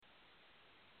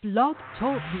Blog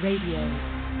Talk Radio.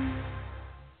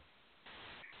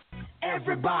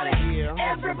 Everybody,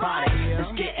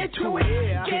 let's get into it.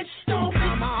 Get stoked,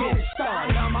 get it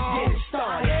started, get it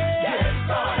started, get it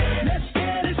started. Let's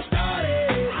get it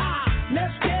started.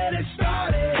 Let's get it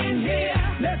started in here.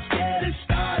 Let's get it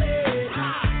started.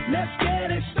 Let's get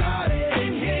it started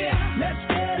in here. Let's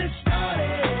get it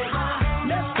started.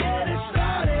 Let's get it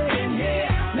started in here.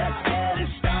 Let's get it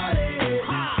started.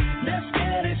 Let's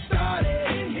get it started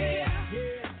in here.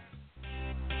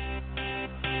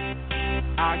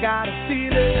 I got a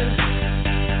feeling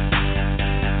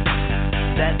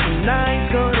that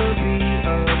tonight's gonna be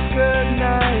a good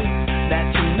night.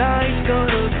 That tonight's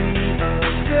gonna be a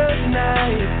good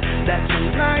night. That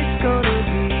tonight's gonna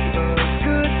be a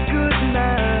good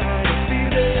night. I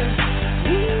feel it.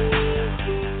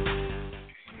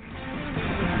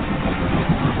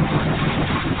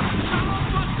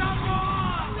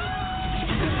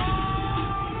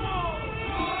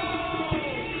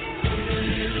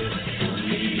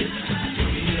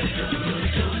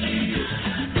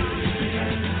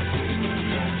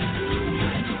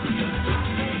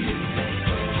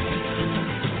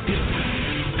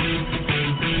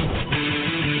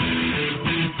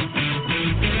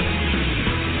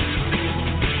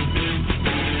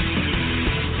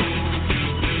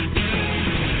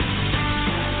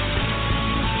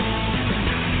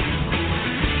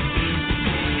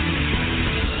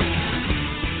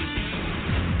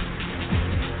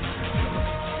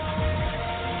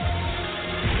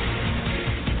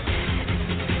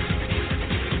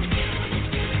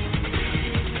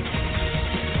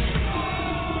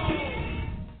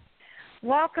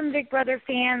 Welcome, Big Brother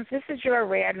fans. This is your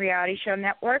Rad Reality Show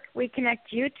Network. We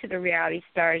connect you to the reality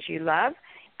stars you love.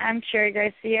 I'm Cherry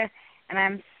Garcia, and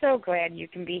I'm so glad you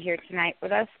can be here tonight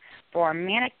with us for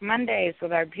Manic Mondays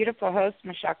with our beautiful host,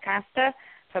 Michelle Costa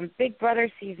from Big Brother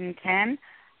Season 10,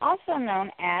 also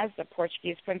known as the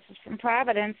Portuguese Princess from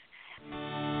Providence.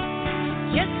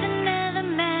 Just another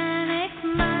manic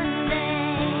Monday.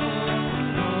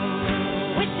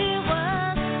 Wish it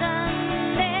was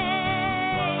Sunday.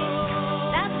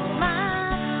 That's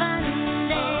my fun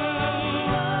day.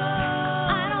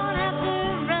 I don't have to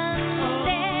run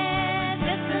there.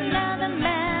 Just another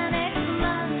manic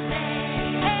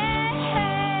Monday. Hey,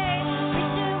 hey.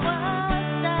 Wish it was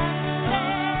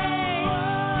Sunday.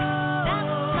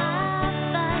 That's my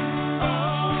fun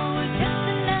day. Just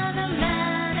another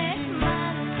manic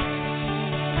Monday.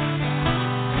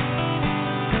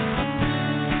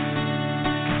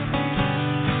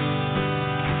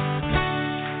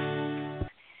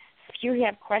 If you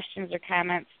have questions or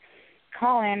comments,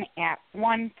 call in at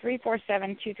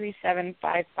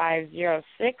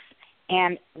 1-347-237-5506.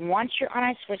 And once you're on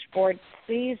our switchboard,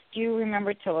 please do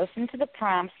remember to listen to the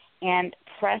prompts and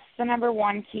press the number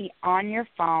 1 key on your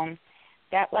phone.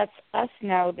 That lets us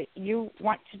know that you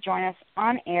want to join us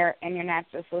on air and you're not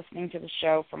just listening to the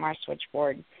show from our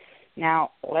switchboard.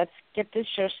 Now, let's get this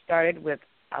show started with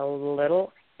a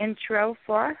little intro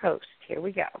for our host. Here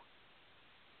we go.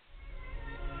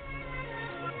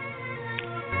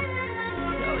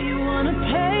 So you wanna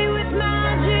play with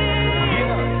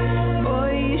magic?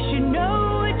 Boy, you should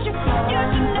know what you should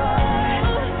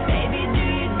know. Baby, do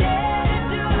you dare to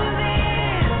do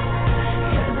this?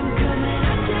 'Cause I'm coming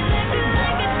out to let you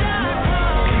break it down.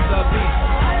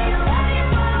 Are you ready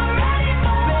for ready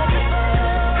for ready for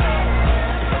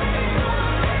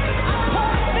a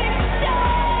perfect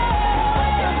day?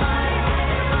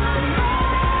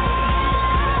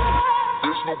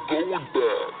 There's no going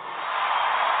back.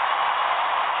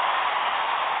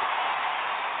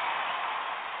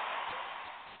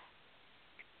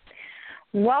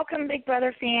 Welcome, Big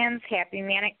Brother fans. Happy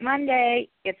Manic Monday.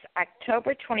 It's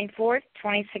October 24th,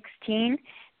 2016.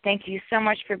 Thank you so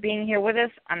much for being here with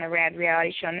us on the Rad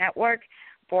Reality Show Network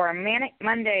for Manic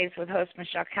Mondays with host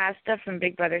Michelle Costa from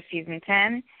Big Brother Season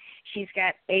 10. She's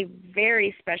got a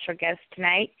very special guest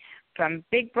tonight from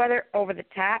Big Brother Over the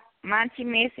Top. MONTE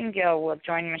Massonger will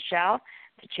join Michelle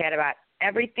to chat about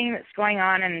everything that's going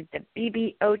on in the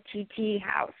BBOTT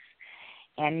house.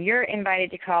 And you're invited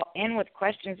to call in with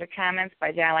questions or comments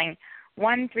by dialing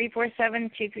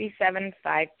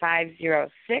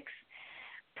 1-347-237-5506.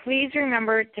 Please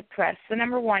remember to press the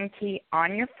number 1 key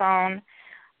on your phone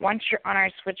once you're on our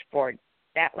switchboard.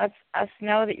 That lets us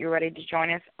know that you're ready to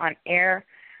join us on air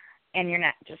and you're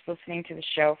not just listening to the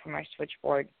show from our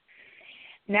switchboard.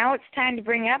 Now it's time to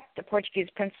bring up the Portuguese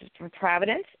Princess from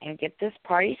Providence and get this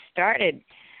party started.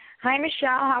 Hi,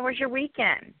 Michelle. How was your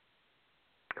weekend?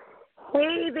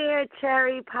 Hey there,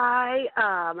 Cherry Pie.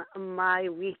 My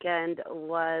weekend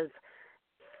was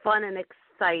fun and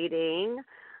exciting.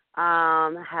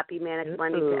 Happy Manic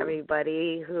Monday to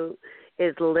everybody who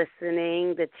is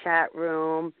listening, the chat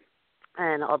room,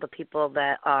 and all the people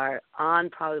that are on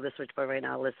probably the switchboard right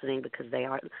now listening because they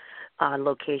are on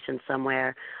location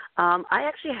somewhere. I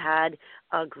actually had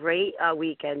a great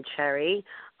weekend, Cherry.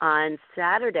 On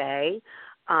Saturday,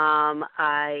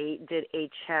 I did a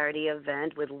charity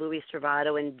event with Louis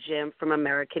Servato and Jim from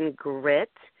American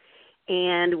Grit,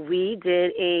 and we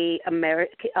did a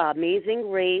amazing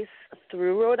race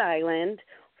through Rhode Island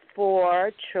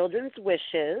for Children's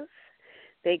Wishes.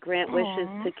 They grant wishes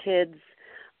to kids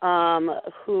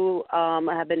who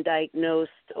have been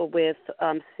diagnosed with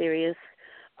serious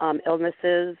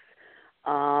illnesses.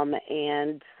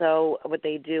 And so what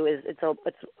they do is it's a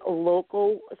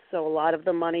local, so a lot of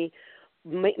the money,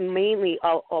 mainly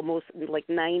almost like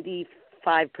 95%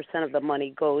 of the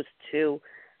money goes to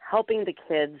helping the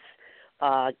kids,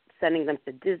 sending them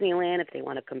to Disneyland if they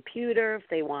want a computer, if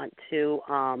they want to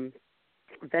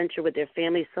venture with their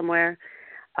family somewhere.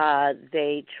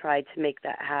 They try to make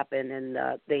that happen, and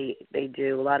they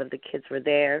do. A lot of the kids were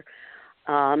there.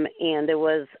 And there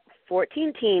was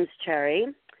 14 teams, Cherry,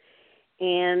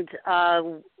 and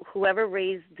whoever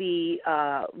raised the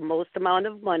most amount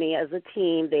of money as a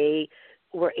team, they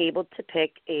were able to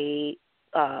pick a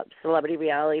celebrity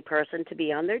reality person to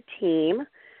be on their team.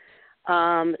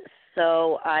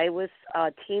 So I was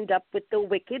teamed up with the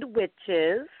Wicked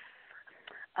Witches.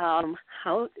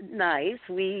 How nice.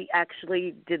 We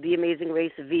actually did the amazing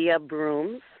race via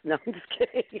brooms. No, I'm just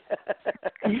kidding.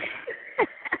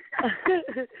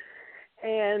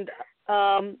 And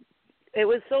it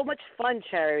was so much fun,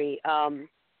 Cherry.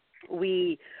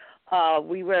 We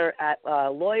were at a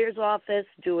lawyer's office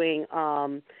doing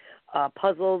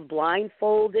puzzles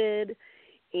blindfolded,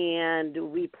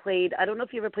 and we played. I don't know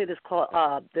if you ever played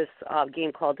this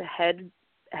game called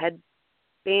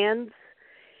Headbands.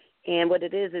 And what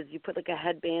it is you put like a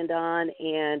headband on,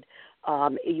 and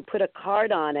you put a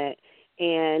card on it,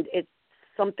 and it's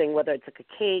something, whether it's like a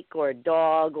cake or a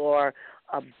dog or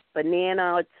a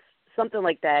banana, it's something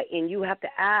like that, and you have to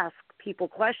ask people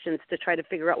questions to try to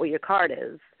figure out what your card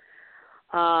is.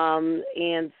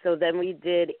 And so then we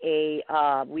did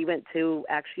we went to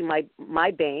actually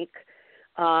my bank.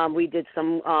 We did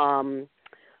some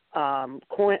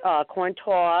corn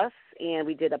toss, and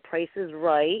we did a Price is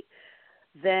Right.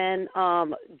 Then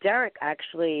Derek,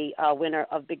 actually, winner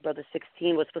of Big Brother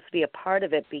 16, was supposed to be a part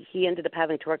of it, but he ended up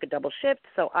having to work a double shift,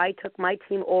 so I took my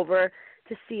team over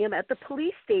to see him at the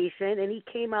police station, and he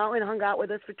came out and hung out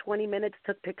with us for 20 minutes,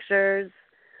 took pictures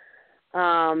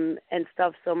and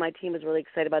stuff, so my team was really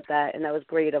excited about that, and that was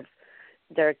great of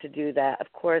Derek to do that.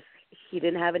 Of course, he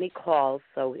didn't have any calls,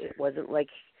 so it wasn't like,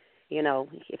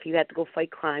 if he had to go fight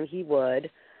crime, he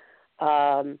would.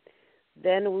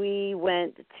 Then we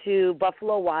went to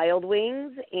Buffalo Wild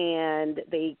Wings, and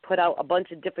they put out a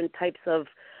bunch of different types of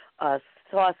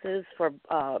sauces for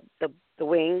the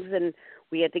wings, and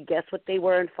we had to guess what they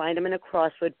were and find them in a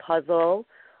crossword puzzle.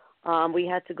 We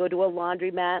had to go to a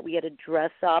laundromat. We had to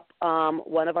dress up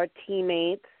one of our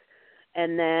teammates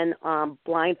and then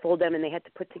blindfold them, and they had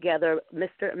to put together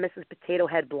Mr. and Mrs. Potato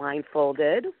Head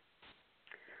blindfolded.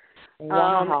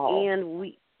 Wow. And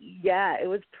it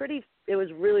was pretty. It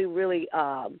was really, really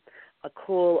a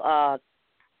cool,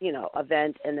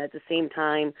 event, and at the same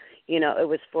time, it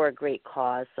was for a great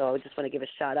cause. So I just want to give a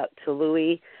shout out to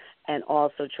Louis and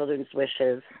also Children's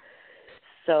Wishes.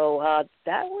 So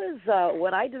that was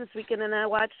what I did this weekend, and I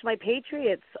watched my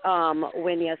Patriots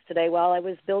win yesterday while I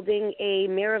was building a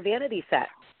mirror vanity set.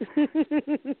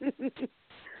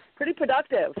 Pretty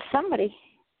productive. Somebody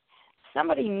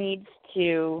needs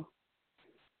to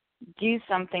do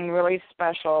something really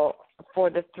special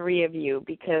for the three of you,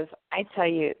 because I tell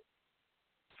you,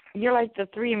 you're like the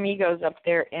three amigos up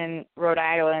there in Rhode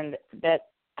Island that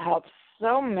help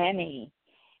so many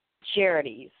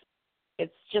charities.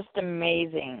 It's just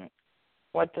amazing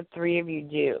what the three of you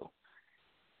do.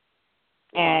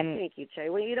 And thank you, Cherry.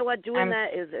 Well, you know what? Doing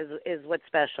that is what's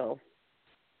special.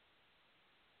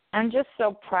 I'm just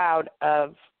so proud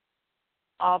of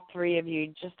all three of you,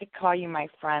 just to call you my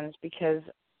friends, because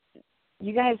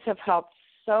you guys have helped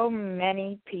so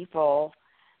many people,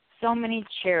 so many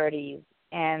charities,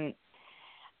 and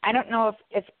I don't know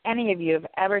if any of you have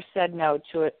ever said no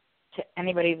to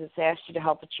anybody that's asked you to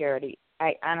help a charity.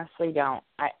 I honestly don't.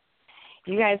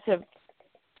 You guys have,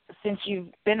 since you've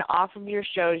been off of your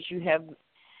shows, you have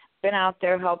been out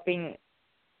there helping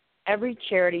every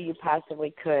charity you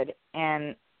possibly could,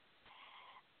 and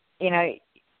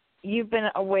you've been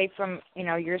away from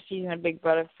your season of Big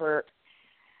Brother for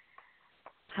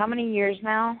how many years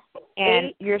now?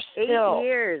 And you're still 8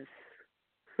 years.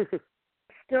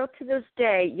 still to this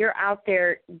day, you're out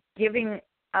there giving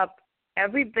up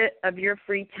every bit of your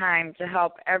free time to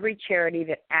help every charity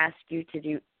that asks you to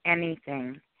do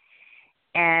anything.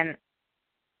 And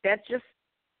that just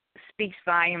speaks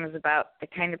volumes about the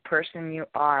kind of person you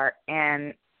are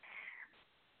and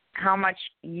how much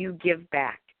you give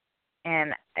back.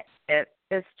 And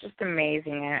it's just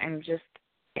amazing. I'm just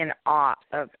in awe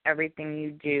of everything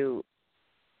you do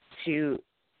to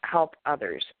help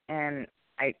others. And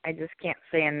I just can't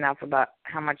say enough about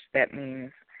how much that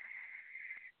means.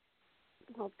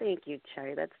 Well, thank you,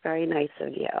 Cherry. That's very nice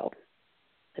of you. I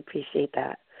appreciate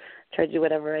that. Try to do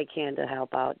whatever I can to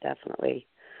help out, definitely.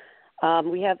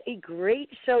 We have a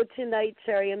great show tonight,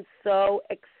 Cherry. I'm so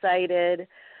excited.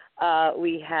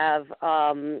 We have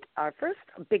our first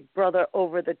Big Brother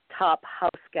Over the Top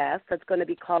house guest that's going to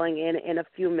be calling in a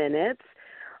few minutes.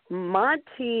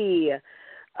 Monte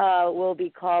will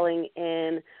be calling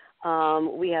in.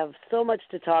 We have so much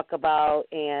to talk about,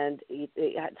 and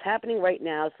it's happening right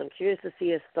now, so I'm curious to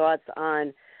see his thoughts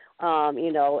on,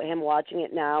 him watching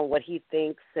it now, what he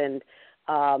thinks, and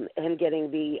him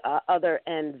getting the other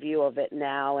end view of it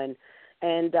now, and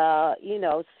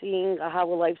seeing how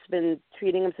life's been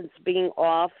treating him since being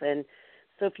off. And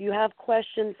so if you have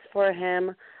questions for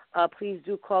him, please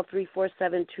do call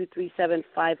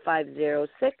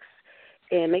 347-237-5506.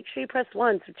 And make sure you press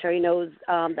 1 so Cherry knows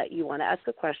that you want to ask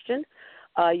a question.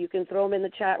 You can throw them in the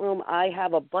chat room. I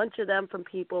have a bunch of them from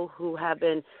people who have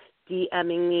been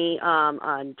DMing me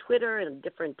on Twitter and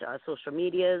different social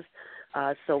medias,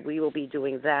 so we will be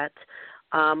doing that.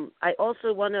 I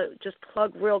also want to just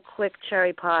plug real quick,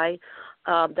 Cherry Pie,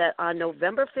 that on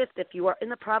November 5th, if you are in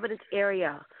the Providence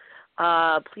area,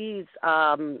 please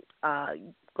go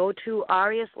to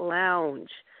Arias Lounge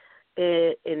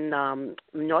in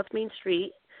North Main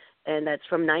Street, and that's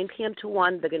from 9 p.m. to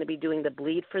 1. They're going to be doing the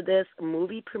Bleed for This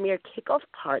movie premiere kickoff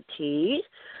party,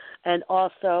 and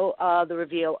also the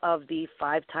reveal of the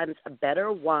 5 Times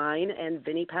Better wine, and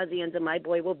Vinny Pazienza, my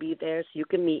boy, will be there, so you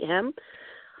can meet him.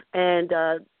 And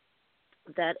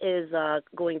that is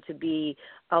going to be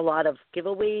a lot of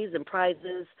giveaways and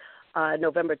prizes.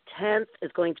 November 10th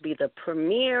is going to be the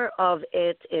premiere of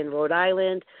it in Rhode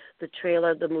Island. The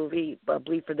trailer of the movie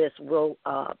Bleed for This will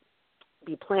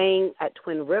be playing at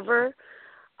Twin River.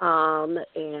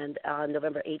 And on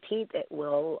November 18th, it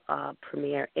will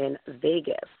premiere in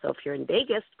Vegas. So if you're in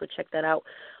Vegas, go check that out.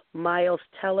 Miles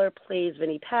Teller plays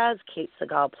Vinny Paz. Kate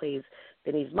Segal plays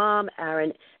Vinny's mom.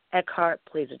 Aaron Eckhart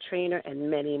plays a trainer,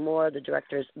 and many more. The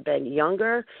director's Ben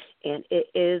Younger, and it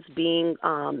is being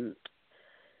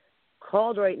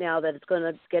called right now that it's going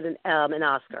to get an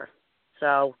Oscar.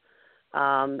 So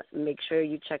make sure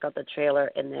you check out the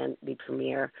trailer and then the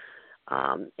premiere.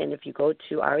 And if you go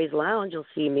to Ari's Lounge, you'll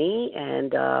see me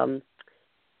and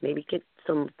maybe get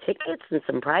some tickets and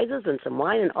some prizes and some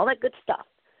wine and all that good stuff.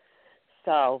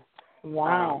 So,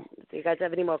 wow. If you guys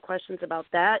have any more questions about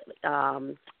that,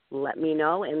 let me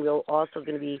know. And we're also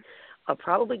going to be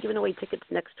probably giving away tickets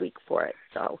next week for it.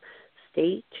 So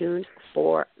stay tuned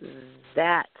for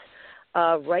that.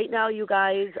 Right now, you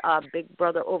guys, Big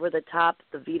Brother Over the Top,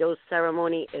 the veto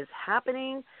ceremony is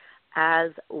happening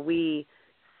as we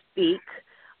speak.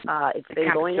 It's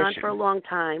been going on for a long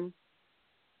time.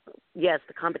 Yes,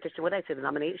 the competition. What did I say? The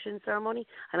nomination ceremony?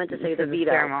 I meant to say the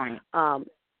veto ceremony.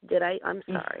 Did I? I'm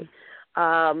sorry.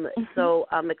 So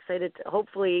I'm excited.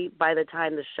 Hopefully, by the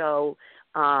time the show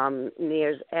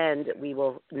nears end, we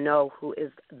will know who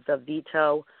is the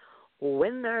veto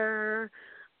winner.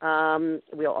 We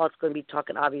are also going to be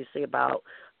talking, obviously, about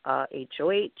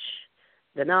HOH,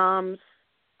 the noms,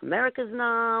 America's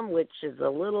nom, which is a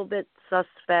little bit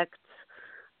suspect.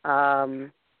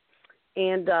 And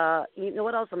you know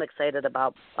what else I'm excited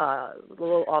about? A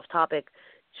little off topic.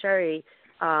 Cherry,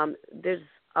 there's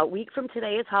a week from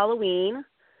today is Halloween,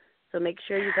 so make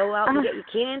sure you go out and get your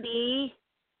candy.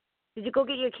 Did you go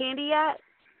get your candy yet?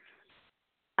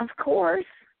 Of course.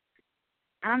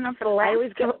 I don't know if it'll last. I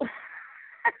always get.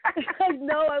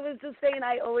 No, I was just saying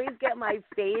I always get my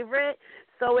favorite.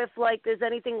 So if there's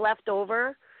anything left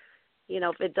over,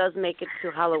 if it does make it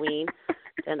to Halloween,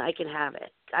 then I can have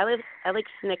it. I like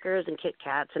Snickers and Kit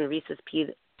Kats and Reese's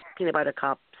peanut butter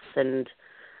cups and.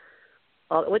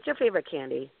 What's your favorite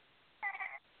candy?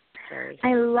 Sorry.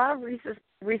 I love Reese's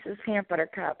peanut butter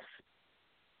cups.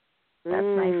 That's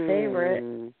my favorite.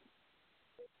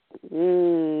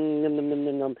 Nom, nom, nom,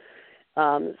 nom, nom.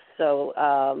 And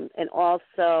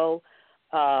also,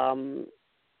 I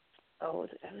was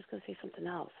going to say something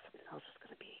else. Something else is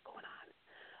going to be going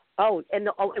on.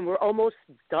 And we're almost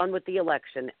done with the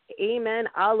election. Amen.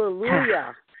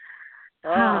 Hallelujah.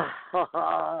 Oh, God,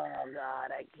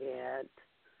 I can't.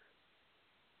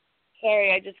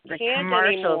 Carrie, I just The can't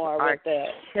commercials anymore are with this.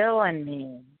 killing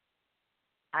me.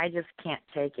 I just can't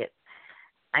take it.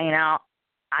 I'm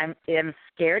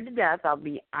scared to death. I'll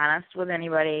be honest with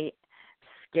anybody.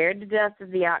 Scared to death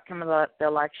of the outcome of the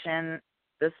election.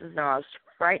 This is the most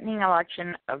frightening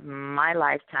election of my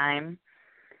lifetime.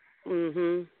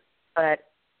 Mhm.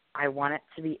 But I want it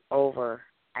to be over.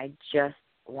 I just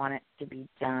want it to be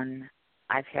done.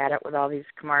 I've had it with all these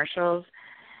commercials,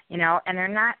 and they're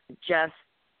not just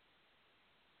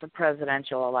the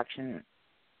presidential election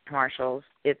commercials.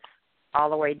 It's all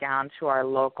the way down to our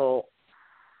local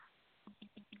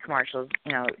commercials,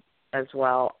 as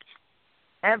well.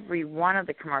 Every one of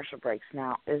the commercial breaks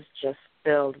now is just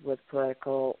filled with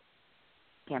political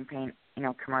campaign,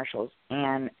 commercials.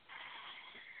 And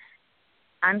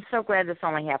I'm so glad this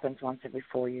only happens once every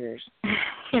 4 years.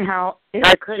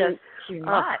 It's just too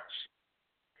much.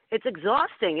 It's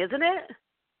exhausting, isn't it?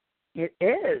 It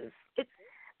is.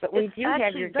 But we do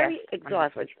have your very guest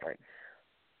exhausting.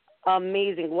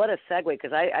 Amazing. What a segue,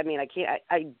 because I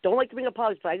don't like to bring up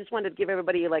politics, but I just wanted to give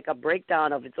everybody like a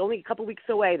breakdown of it's only a couple weeks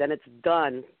away, then it's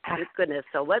done. Thank goodness.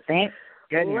 So thank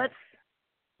goodness.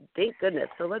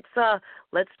 So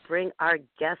let's bring our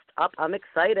guest up. I'm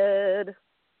excited.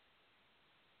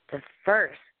 The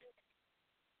first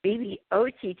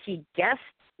BBOTT guest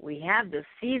we have this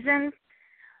season.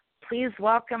 Please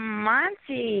welcome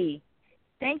Monte.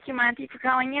 Thank you, Monte, for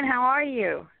calling in. How are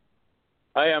you?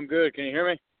 Hey, I'm good. Can you hear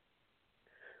me?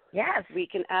 Yes. We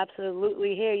can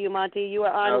absolutely hear you, Monte. You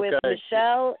are on with Okay.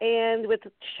 Michelle and with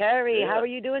Cherry. Yeah. How are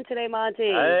you doing today, Monte?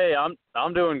 Hey,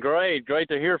 I'm doing great. Great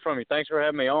to hear from you. Thanks for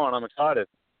having me on. I'm excited.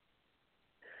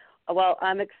 Well,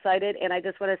 I'm excited, and I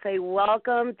just want to say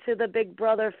welcome to the Big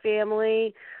Brother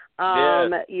family.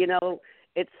 Yes.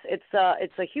 It's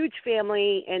a huge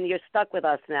family, and you're stuck with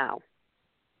us now.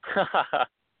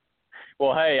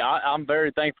 Well, hey, I'm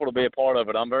very thankful to be a part of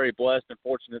it. I'm very blessed and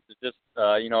fortunate to just,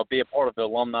 be a part of the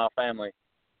alumni family.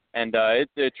 And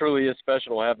it truly is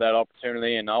special to have that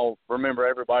opportunity, and I'll remember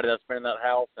everybody that's been in that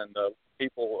house and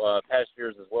people past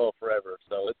years as well forever.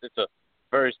 So it's a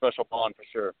very special bond for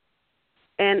sure.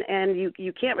 And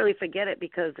you can't really forget it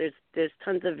because there's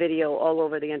tons of video all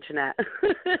over the internet.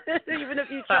 Even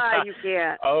if you try, you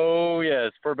can't. Oh,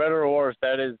 yes. For better or worse,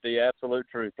 that is the absolute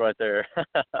truth right there.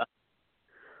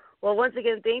 Well, once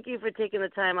again, thank you for taking the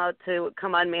time out to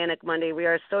come on Manic Monday. We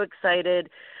are so excited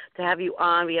to have you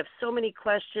on. We have so many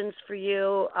questions for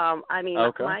you.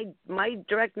 Okay. My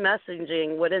direct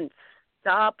messaging wouldn't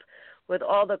stop with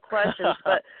all the questions.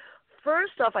 But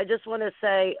first off, I just want to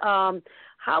say,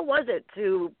 how was it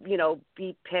to,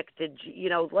 be picked? Did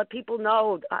you, let people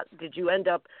know? Did you end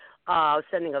up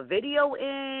sending a video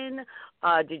in?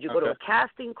 Did you go to a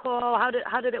casting call?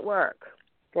 How did it work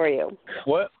for you?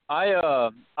 Well,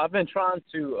 I've been trying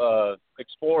to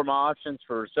explore my options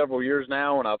for several years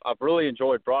now, and I've really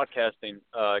enjoyed broadcasting,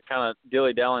 kind of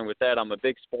dilly-dallying with that. I'm a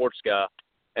big sports guy,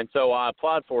 and so I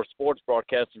applied for a sports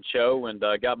broadcasting show and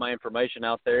got my information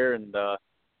out there, and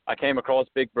I came across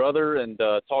Big Brother and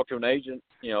talked to an agent,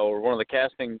 or one of the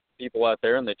casting people out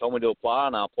there, and they told me to apply,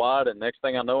 and I applied, and next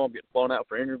thing I know, I'm getting flown out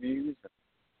for interviews.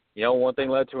 One thing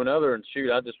led to another, and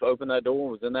shoot, I just opened that door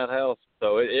and was in that house.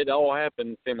 So it all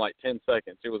happened, seemed like 10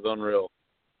 seconds. It was unreal.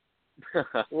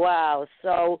 Wow.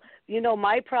 So,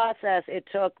 my process, it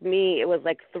was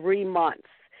like 3 months.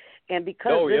 And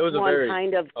because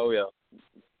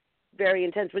very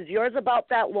intense, was yours about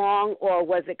that long, or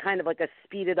was it kind of like a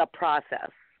speeded up process?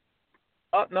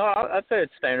 No, I'd say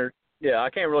it's standard. Yeah,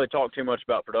 I can't really talk too much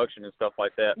about production and stuff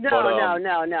like that. No. Not, we don't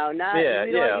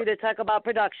want you to talk about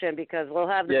production because we'll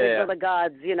have the Big Brother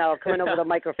gods, coming over the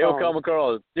microphone. It'll come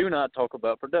across. Do not talk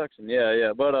about production.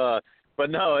 Yeah.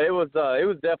 But no, it was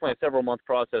definitely a several month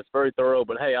process, very thorough.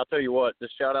 But hey, I'll tell you what,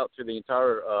 just shout out to the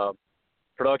entire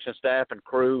production staff and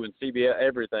crew and CBS,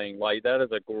 everything. Like, that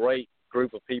is a great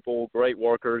group of people, great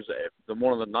workers.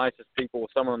 One of the nicest people,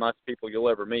 some of the nicest people you'll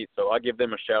ever meet. So I give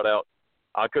them a shout out.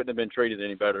 I couldn't have been treated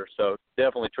any better, so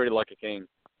definitely treated like a king.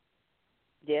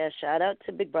 Yeah, shout out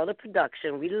to Big Brother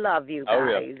Production. We love you guys. Oh,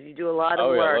 yeah. You do a lot of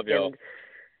work. I love y'all. And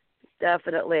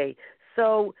definitely.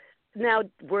 So now,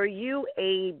 were you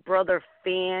a Brother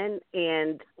fan,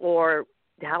 or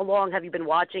how long have you been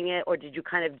watching it, or did you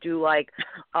kind of do like,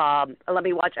 let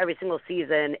me watch every single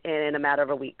season in a matter of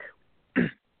a week?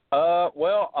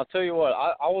 Well, I'll tell you what,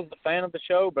 I was a fan of the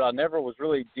show, but I never was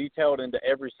really detailed into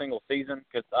every single season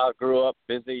because I grew up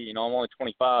busy. I'm only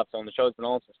 25, so the show's been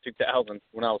on since 2000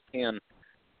 when I was 10.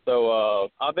 So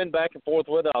I've been back and forth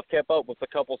with it. I've kept up with a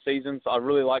couple seasons. I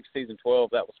really liked season 12.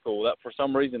 That was cool. That for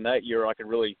some reason that year I could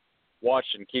really watch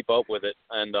and keep up with it,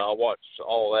 and I watched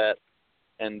all of that.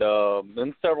 And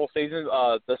in several seasons,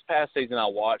 this past season I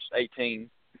watched 18,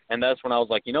 and that's when I was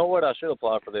like, you know what, I should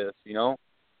apply for this, you know.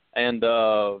 And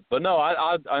but no,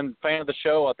 I'm a fan of the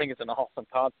show. I think it's an awesome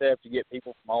concept. You get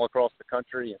people from all across the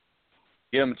country and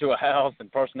get them to a house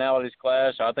and personalities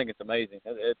clash. I think it's amazing.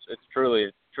 It's truly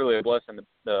a blessing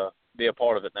to be a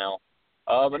part of it now.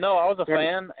 But no, I was a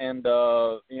fan, and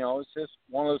you know, it's just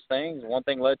one of those things. One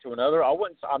thing led to another.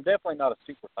 I'm definitely not a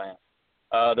super fan.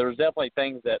 There's definitely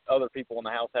things that other people in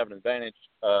the house have an advantage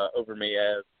over me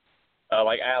as.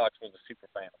 Like Alex was a super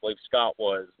fan. I believe Scott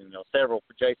was. You know, several.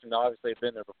 Jason obviously had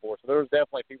been there before. So there was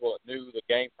definitely people that knew the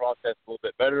game process a little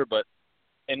bit better. But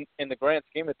in the grand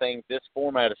scheme of things, this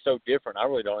format is so different. I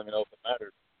really don't even know if it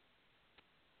matters.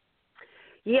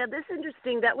 Yeah, this is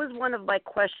interesting. That was one of my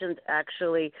questions,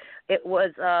 actually. It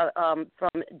was from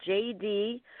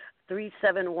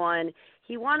JD371.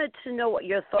 He wanted to know what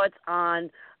your thoughts on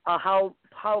how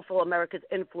powerful America's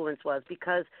influence was,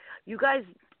 because you guys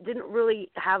didn't really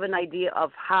have an idea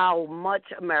of how much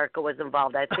America was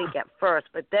involved, I think, at first.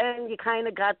 But then you kind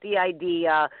of got the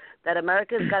idea that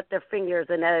America's got their fingers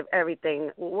in everything.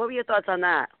 What were your thoughts on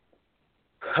that?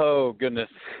 Oh, goodness.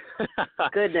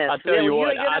 Goodness. I tell you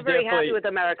what, you're not very happy with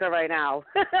America right now.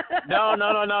 No.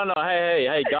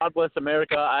 Hey, God bless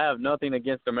America. I have nothing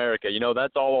against America. You know,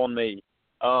 that's all on me.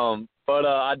 But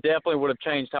I definitely would have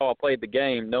changed how I played the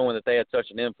game knowing that they had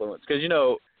such an influence. Because, you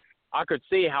know, I could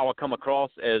see how I come across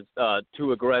as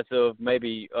too aggressive,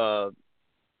 maybe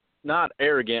not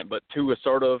arrogant, but too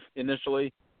assertive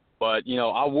initially. But, you know,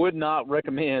 I would not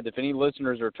recommend, if any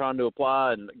listeners are trying to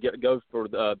apply and go for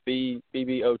the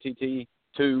BBOTT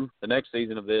 2, the next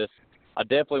season of this, I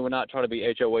definitely would not try to be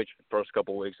HOH for the first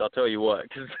couple of weeks. I'll tell you what,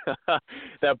 because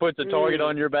that puts a target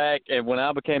on your back. And when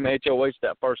I became HOH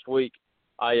that first week,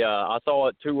 I saw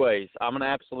it two ways. I'm an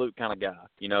absolute kind of guy.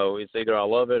 You know, it's either I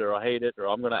love it or I hate it, or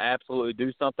I'm going to absolutely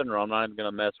do something, or I'm not even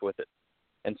going to mess with it.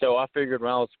 And so I figured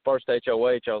when I was first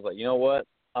HOH, I was like, you know what?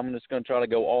 I'm just going to try to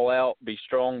go all out, be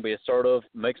strong, be assertive,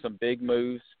 make some big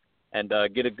moves, and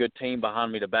get a good team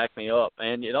behind me to back me up.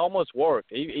 And it almost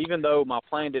worked. Even though my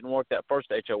plan didn't work that first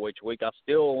HOH week, I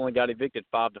still only got evicted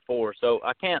 5-4. So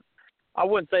I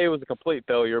wouldn't say it was a complete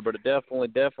failure, but it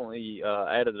definitely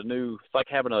added a new. It's like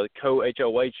having a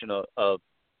co-HOH and a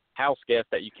house guest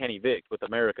that you can't evict with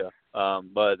America.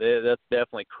 But that's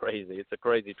definitely crazy. It's a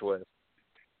crazy twist.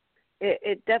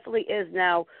 It definitely is.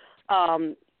 Now,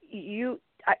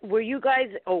 were you guys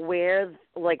aware,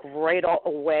 like right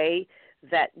away,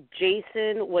 that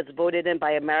Jason was voted in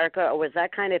by America, or was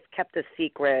that kind of kept a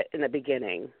secret in the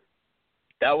beginning?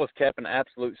 That was kept an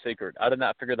absolute secret. I did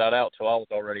not figure that out till I was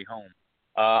already home.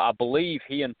 I believe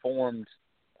he informed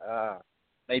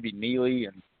maybe Neely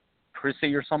and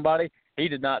Chrissy or somebody. He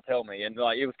did not tell me, and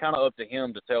like it was kind of up to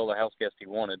him to tell the house guest he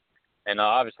wanted. And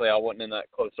obviously, I wasn't in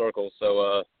that close circle,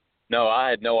 so no, I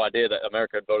had no idea that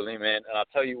America had voted him in. And I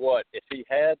tell you what, if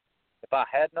I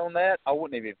had known that, I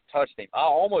wouldn't have even touched him. I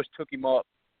almost took him up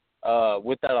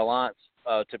with that alliance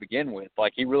to begin with.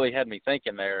 Like, he really had me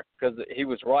thinking there, because he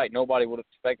was right. Nobody would have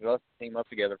expected us to team up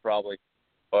together probably.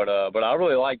 But I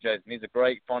really like Jason. He's a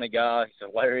great, funny guy. He's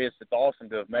hilarious. It's awesome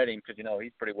to have met him because, you know,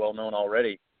 he's pretty well known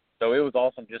already. So it was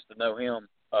awesome just to know him.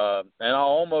 And I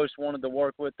almost wanted to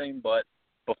work with him, but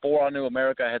before I knew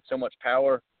America had so much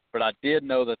power. But I did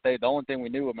know that the only thing we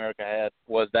knew America had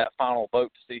was that final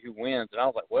vote to see who wins. And I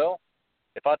was like, well,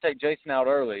 if I take Jason out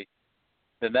early,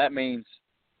 then that means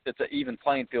it's an even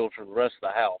playing field for the rest of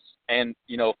the house. And,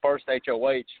 you know, first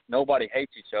HOH, nobody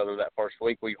hates each other that first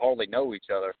week. We hardly know each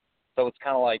other. So it's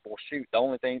kind of like, well, shoot, the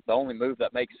only move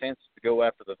that makes sense is to go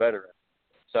after the veteran.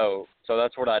 So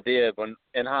that's what I did. But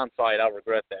in hindsight, I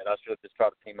regret that. I should have just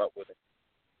tried to team up with him.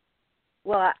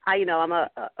 Well,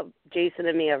 Jason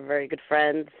and me are very good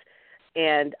friends,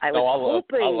 and I was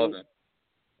hoping. I love him.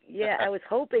 Yeah, I was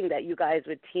hoping that you guys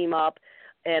would team up,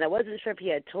 and I wasn't sure if he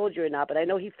had told you or not, but I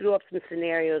know he threw up some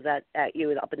scenarios at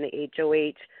you up in the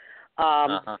HOH.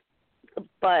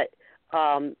 But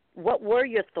what were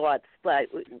your thoughts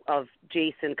of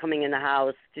Jason coming in the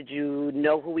house? Did you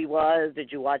know who he was?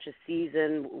 Did you watch a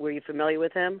season? Were you familiar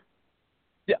with him?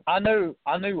 Yeah, I knew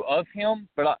of him,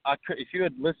 but I could, if you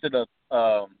had listed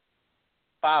 5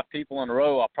 people in a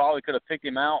row, I probably could have picked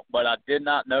him out, but I did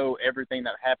not know everything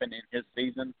that happened in his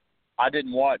season. I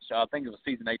didn't watch. I think it was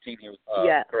season 18. He was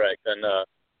correct, and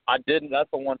I didn't. That's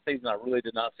the one season I really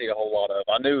did not see a whole lot of.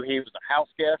 I knew he was a house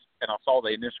guest, and I saw the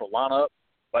initial lineup,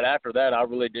 but after that, I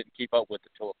really didn't keep up with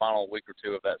it until the final week or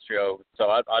two of that show.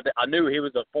 So I knew he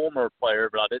was a former player,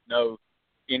 but I didn't know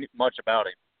much about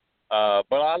him.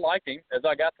 But I liked him as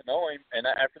I got to know him, and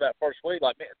after that first week,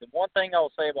 like the one thing I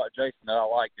will say about Jason that I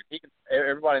like is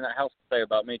everybody in that house can say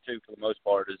about me too for the most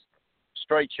part is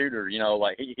straight shooter. You know,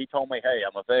 like he told me, hey,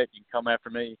 I'm a vet, you can come after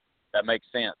me. That makes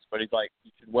sense. But he's like,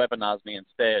 you should weaponize me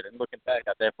instead. And looking back,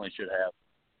 I definitely should have.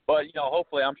 But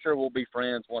hopefully, I'm sure we'll be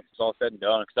friends once it's all said and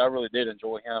done because I really did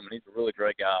enjoy him, and he's a really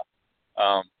great guy.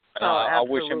 And I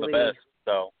wish him the best.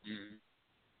 So. Mm-hmm.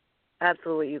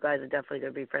 Absolutely, you guys are definitely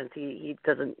going to be friends. He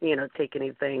doesn't, take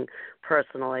anything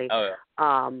personally. Oh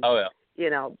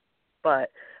yeah. But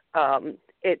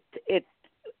it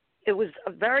was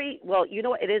a very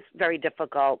it is very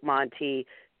difficult, Monte,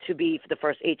 to be the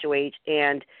first HOH,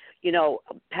 and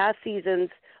past seasons,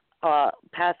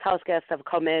 past house guests have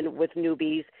come in with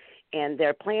newbies, and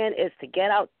their plan is to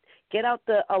get out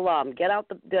the alum, get out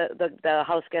the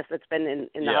house guest that's been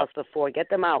in the house before, get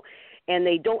them out. And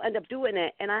they don't end up doing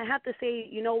it. And I have to say,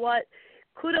 you know what?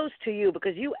 Kudos to you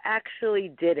because you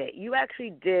actually did it. You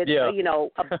actually did, you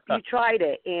tried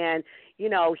it. And,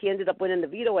 he ended up winning the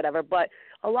veto or whatever. But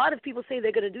a lot of people say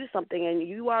they're going to do something, and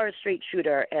you are a straight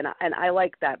shooter. And I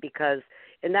like that because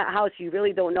in that house you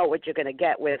really don't know what you're going to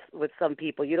get with some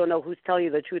people. You don't know who's telling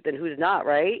you the truth and who's not,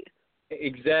 right?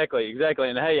 Exactly.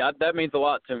 And, hey, that means a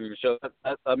lot to me, Michelle.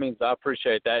 That means I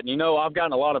appreciate that. And, I've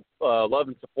gotten a lot of love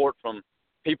and support from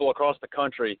people across the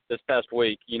country this past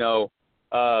week.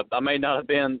 I may not have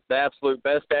been the absolute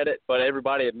best at it, but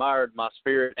everybody admired my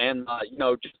spirit and my,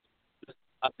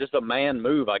 just a man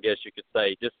move, I guess you could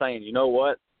say. Just saying, you know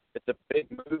what, it's a big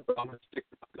move, but I'm going to stick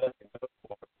to my gut and go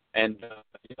for it. And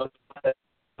I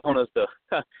want us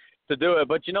to do it.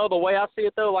 But the way I see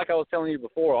it though, like I was telling you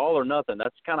before, all or nothing.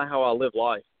 That's kind of how I live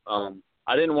life.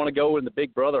 I didn't want to go in the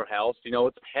Big Brother house. It's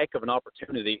a heck of an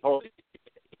opportunity. Hardly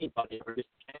anybody ever gets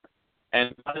a chance.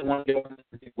 And I didn't want to go in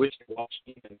and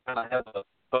wishy-washy and kind of have a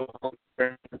ho-hum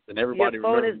experience and everybody. Your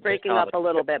phone is breaking up a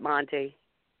little bit, Monte.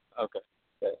 Okay.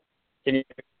 Can you?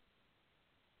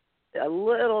 A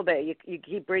little bit. You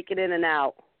keep breaking in and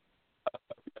out.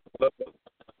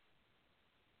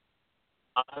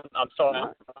 I'm sorry. I'm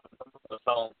on the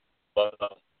phone, but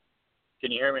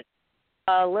can you hear me?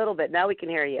 A little bit. Now we can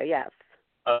hear you. Yes.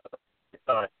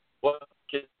 Sorry. What?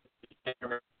 Can you hear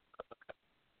me?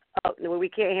 Oh, no, we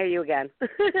can't hear you again.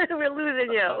 We're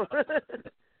losing you.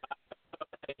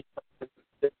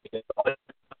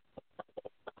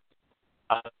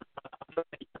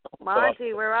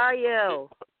 Monte, where are you?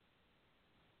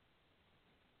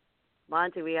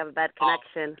 Monte, we have a bad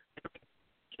connection.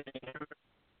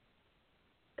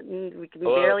 We can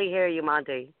barely hear you,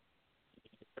 Monte.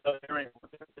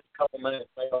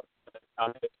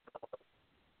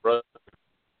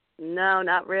 No,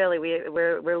 not really.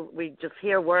 We just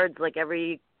hear words like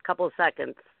every couple of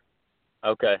seconds.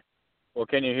 Okay. Well,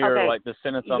 can you hear like the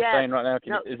sentence I'm saying right now?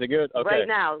 Is it good? Okay. Right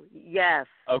now, yes.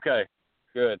 Okay.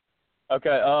 Good.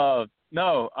 Okay.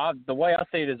 No, the way I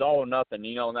see it is all or nothing.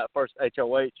 In that first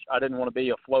HOH, I didn't want to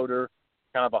be a floater,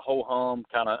 kind of a ho-hum,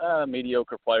 kind of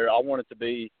mediocre player. I wanted to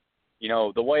be,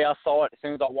 the way I saw it, as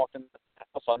soon as I walked in the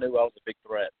house, I knew I was a big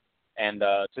threat. And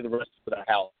to the rest of the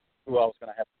house, who I was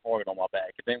going to have a target on my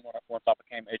back. And then once I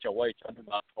became HOH, I knew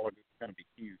my target was going to be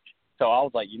huge. So I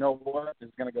was like, you know what? This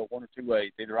is going to go one or two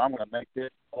ways. Either I'm going to make this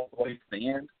all the way to the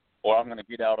end, or I'm going to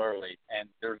get out early. And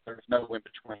there's no in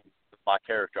between with my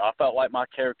character. I felt like my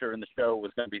character in the show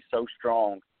was going to be so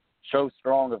strong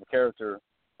of a character.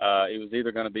 It was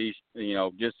either going to be,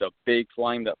 just a big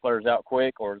flame that flares out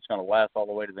quick, or it's going to last all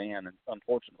the way to the end. And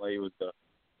unfortunately, it was the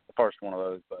first one of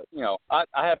those. But,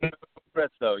 I have no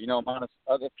regrets, though, minus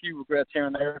a few regrets here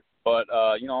and there. But,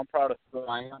 I'm proud of who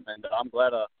I am, and I'm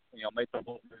glad I, made the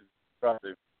bold move. Proud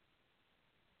to.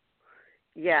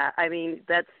 Yeah, I mean,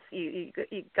 that's you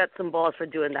got some balls for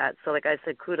doing that. So, like I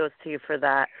said, kudos to you for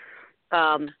that.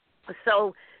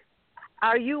 So,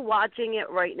 are you watching it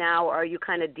right now, or are you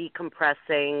kind of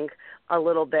decompressing a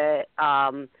little bit,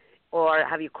 or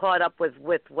have you caught up with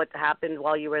what happened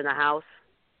while you were in the house?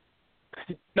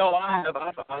 No, I have.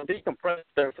 I decompressed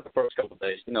there for the first couple of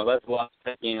days. That's a lot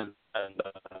to take in. And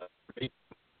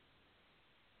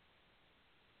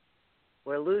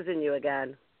we're losing you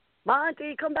again.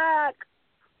 Monte, come back.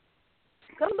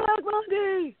 Come back,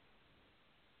 Monte.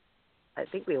 I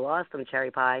think we lost him,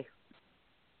 Cherry Pie.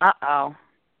 Uh-oh.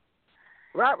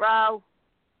 Ruh-roh.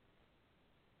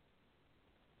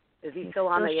 Is he still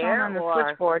on the air? On the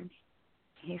switchboard.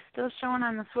 He's still showing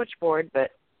on the switchboard,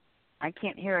 but I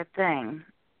can't hear a thing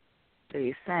that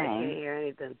he's saying. I can't hear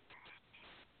anything.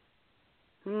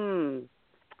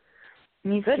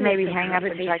 Needs to maybe hang up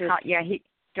and try call. Yeah, he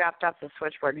dropped off the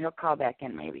switchboard. He'll call back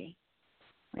in maybe.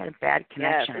 We had a bad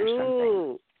connection or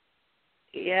something.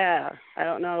 Yeah, I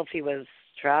don't know if he was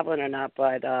traveling or not,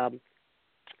 but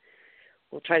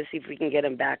we'll try to see if we can get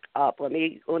him back up. Let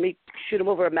me shoot him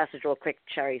over a message real quick,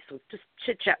 Cherry. So just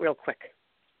chit chat real quick.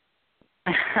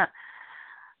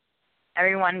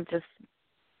 Everyone, just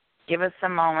give us a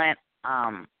moment.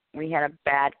 We had a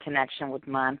bad connection with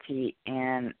Monte,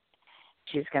 and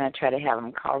she's going to try to have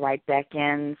him call right back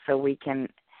in so we can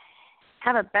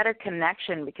have a better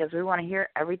connection, because we want to hear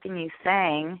everything he's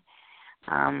saying.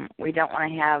 We don't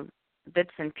want to have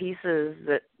bits and pieces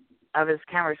of his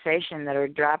conversation that are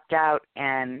dropped out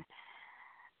and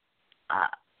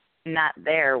not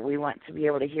there. We want to be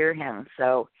able to hear him.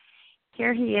 So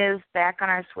here he is back on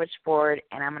our switchboard,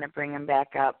 and I'm going to bring him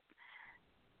back up.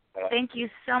 Thank you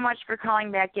so much for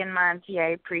calling back in, Monte. I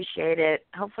appreciate it.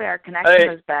 Hopefully our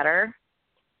connection is better.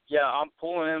 Yeah, I'm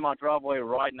pulling in my driveway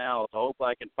right now, so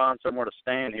hopefully I can find somewhere to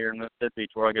stand here in Mississippi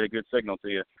to where I get a good signal to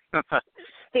you.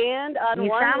 Stand on you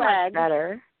one sound leg. Much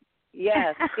better.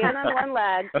 Yes, stand on one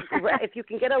leg. If you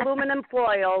can get aluminum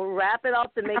foil, wrap it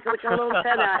up and make it like a little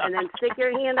antenna, and then stick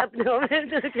your hand up. No,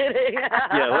 just kidding.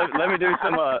 Yeah, let me do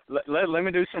some let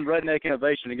me do some redneck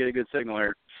innovation to get a good signal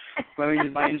here. Let me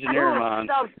use my engineering mind.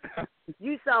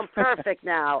 You sound perfect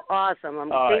now. Awesome.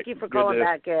 Thank you for calling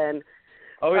back in.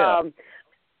 Oh yeah.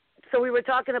 So we were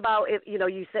talking about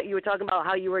you said you were talking about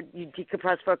how you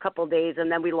decompressed for a couple of days and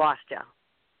then we lost you.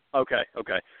 Okay.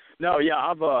 No, yeah,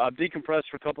 I've decompressed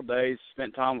for a couple of days,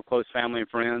 spent time with close family and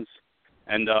friends,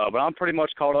 and but I'm pretty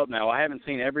much caught up now. I haven't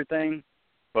seen everything,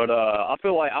 but I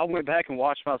feel like I went back and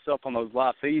watched myself on those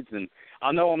live feeds, and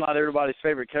I know I'm not everybody's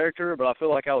favorite character, but I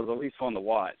feel like I was at least fun to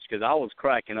watch because I was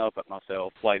cracking up at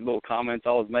myself, like little comments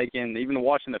I was making, even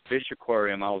watching the fish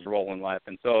aquarium I was rolling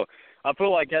laughing. So I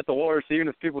feel like at the Wars, even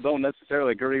if people don't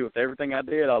necessarily agree with everything I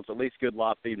did, I was at least good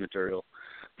live feed material.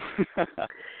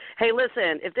 Hey,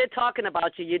 listen, if they're talking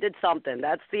about you, you did something.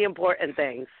 That's the important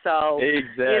thing. So,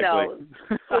 exactly.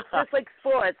 It's just like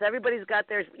sports. Everybody's got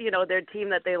their team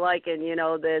that they like and,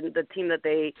 the team that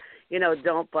they,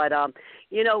 don't. But,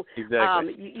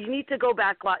 exactly. You need to go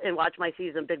back and watch my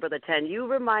season, Big Brother 10. You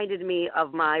reminded me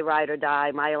of my ride or die,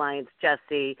 my alliance,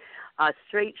 Jesse, a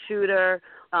straight shooter,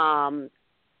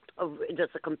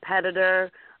 just a competitor.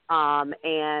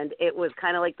 And it was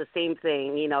kind of like the same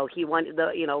thing. He won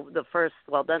the first,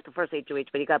 well, not the first HOH,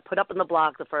 but he got put up in the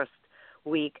block the first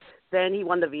week. Then he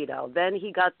won the veto. Then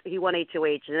he won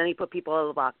HOH, and then he put people on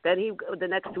the block. Then the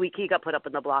next week he got put up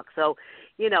in the block. So,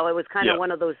 it was kind of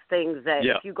one of those things that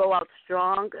if you go out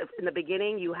strong in the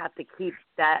beginning, you have to keep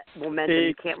that momentum.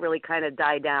 You can't really kind of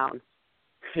die down.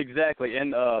 Exactly,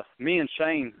 and me and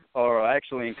Shane are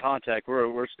actually in contact.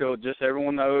 We're still, just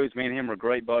everyone knows, me and him are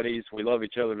great buddies. We love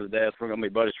each other to death. We're going to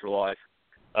be buddies for life.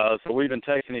 So we've been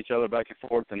texting each other back and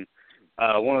forth, and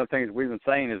one of the things we've been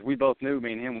saying is we both knew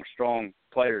me and him were strong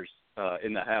players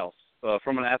in the house.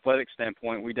 From an athletic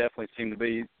standpoint, we definitely seem to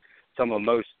be some of the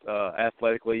most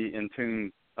athletically in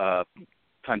tune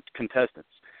contestants.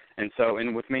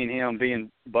 And with me and him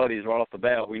being buddies right off the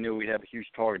bat, we knew we'd have a huge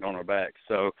target on our back.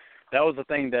 So that was the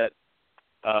thing that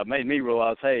made me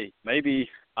realize, hey, maybe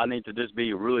I need to just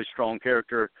be a really strong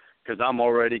character because I'm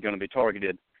already going to be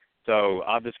targeted. So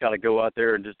I've just got to go out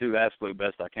there and just do the absolute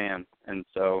best I can. And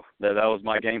so that was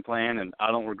my game plan, and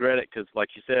I don't regret it because, like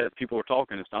you said, if people are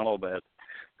talking, it's not all bad.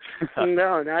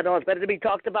 No, not at all. It's better to be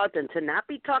talked about than to not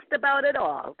be talked about at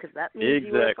all, because that means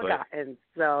you were forgotten.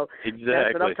 So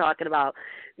that's what I'm talking about.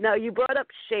 Now, you brought up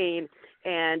Shane,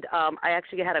 and I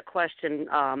actually had a question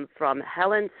from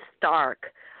Helen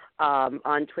Stark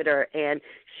on Twitter, and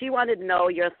she wanted to know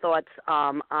your thoughts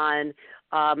on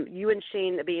you and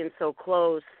Shane being so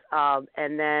close,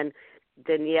 and then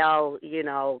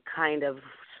Danielle, kind of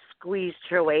squeezed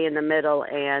her way in the middle,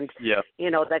 and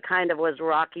that kind of was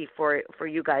rocky for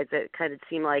you guys. It kind of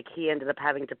seemed like he ended up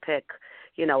having to pick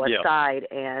a side,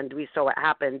 and we saw what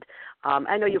happened.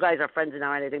 I know you guys are friends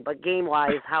now and anything, but game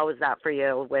wise, how was that for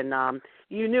you when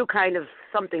you knew kind of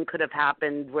something could have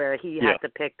happened where he had to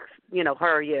pick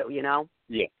her or you?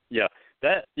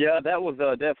 That was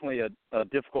definitely a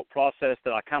difficult process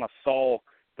that I kind of saw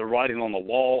the writing on the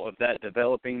wall of that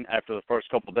developing after the first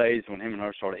couple of days when him and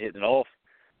her started hitting it off.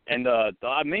 And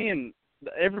me and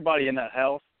everybody in that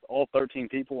house, all 13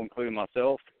 people, including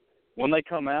myself, when they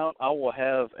come out, I will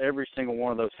have every single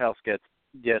one of those house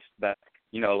guests back.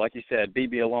 Like you said,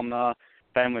 BB alumni,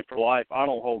 family for life. I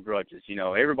don't hold grudges.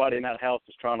 Everybody in that house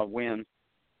is trying to win,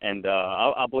 and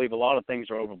I believe a lot of things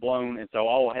are overblown, and so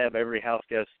I will have every house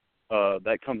guest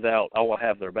that comes out, I will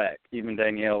have their back, even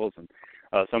Danielle's and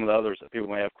some of the others that people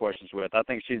may have questions with. I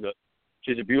think she's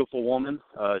a beautiful woman.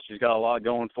 She's got a lot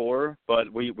going for her,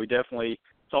 but we definitely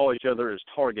saw each other as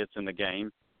targets in the game.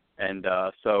 And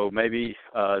so maybe,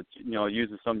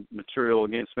 using some material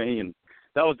against me. And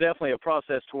that was definitely a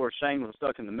process to where Shane was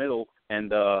stuck in the middle.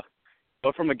 And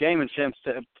but from a gamemanship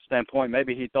standpoint,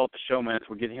 maybe he thought the showmans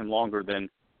would get him longer than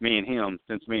me and him,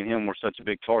 since me and him were such a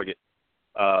big target.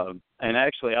 And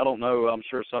actually, I don't know, I'm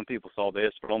sure some people saw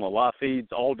this, but on the live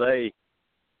feeds all day,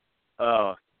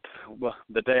 the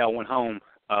day I went home,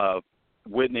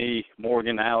 Whitney,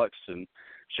 Morgan, Alex, and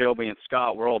Shelby and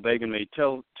Scott were all begging me,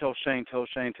 tell Shane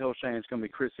it's going to be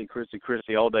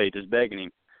Chrissy all day, just begging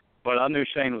him. But I knew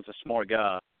Shane was a smart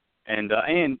guy. And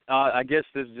I guess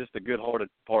this is just a good-hearted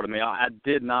part of me. I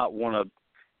did not want to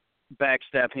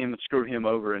backstab him and screw him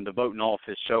over into voting off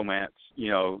his showmats,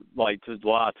 to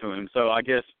lie to him. So I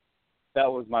guess that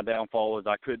was my downfall, is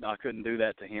I couldn't do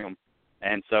that to him.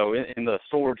 And so in the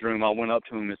storage room, I went up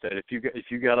to him and said,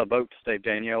 if you got a vote to save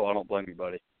Danielle, I don't blame you,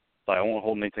 buddy. So I won't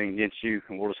hold anything against you,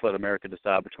 and we'll just let America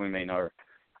decide between me and her.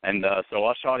 And so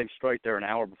I shot him straight there an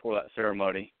hour before that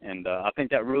ceremony, and I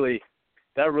think that really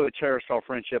cherished our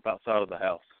friendship outside of the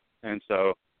house. And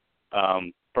so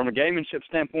from a gamemanship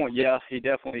standpoint, yeah, he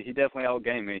definitely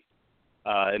outgamed me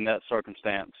in that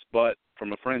circumstance. But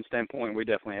from a friend standpoint, we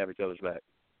definitely have each other's back.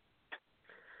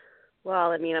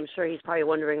 Well, I mean, I'm sure he's probably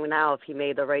wondering now if he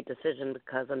made the right decision,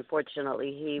 because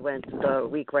unfortunately he went the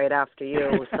week right after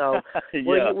you. So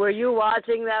yeah. were you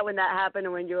watching that when that happened,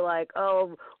 and when you were like,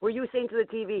 oh, were you saying to the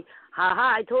TV,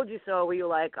 ha, I told you so? Were you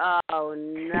like, oh,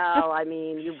 no, I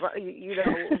mean, you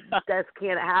that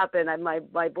can't happen.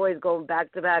 My boy's going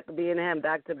back-to-back, me and him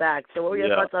back-to-back. So what were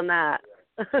your thoughts on that?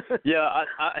 Yeah,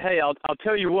 I'll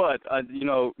tell you what,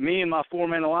 me and my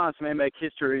four-man alliance may make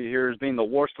history here as being the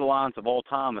worst alliance of all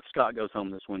time if Scott goes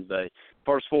home this Wednesday.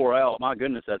 First four out, my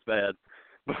goodness, that's bad.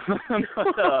 but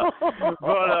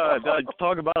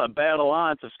talk about a bad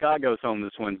alliance if Scott goes home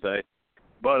this Wednesday.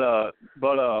 But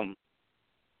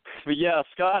yeah,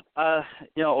 Scott,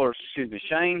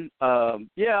 Shane, I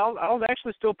was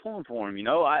actually still pulling for him.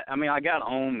 I got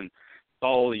home and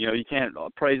all, you can't,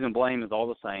 praise and blame is all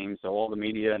the same. So all the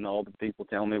media and all the people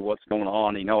telling me what's going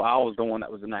on, I was the one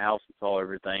that was in the house and saw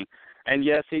everything. And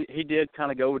yes, he did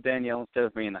kind of go with Danielle instead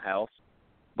of me in the house.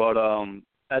 But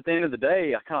at the end of the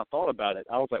day, I kind of thought about it.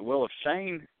 I was like, well, if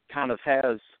Shane kind of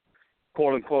has,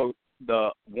 quote unquote, the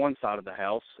one side of the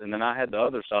house, and then I had the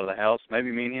other side of the house,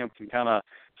 maybe me and him can kind of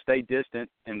stay distant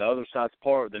and the other side's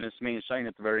part, then it's me and Shane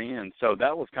at the very end. So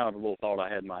that was kind of a little thought I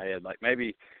had in my head. Like,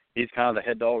 maybe he's kind of the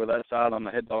head dog of that side, I'm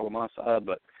the head dog of my side,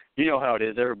 but you know how it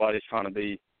is. Everybody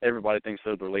thinks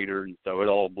they're the leader, and so it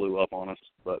all blew up on us.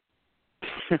 But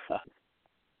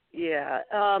yeah.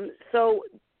 So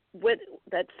with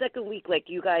that second week, like,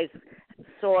 you guys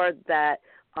saw that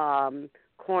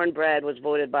Cornbread was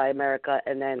voted by America,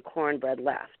 and then Cornbread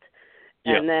left.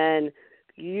 Yeah. And then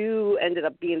you ended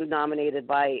up being nominated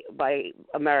by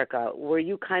America. Were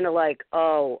you kind of like,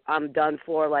 oh, I'm done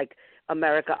for, like,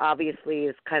 America obviously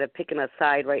is kind of picking a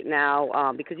side right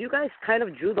now, because you guys kind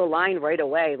of drew the line right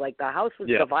away. Like, the house was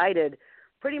divided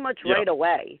pretty much right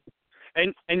away.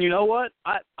 And you know what?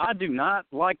 I do not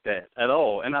like that at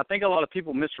all. And I think a lot of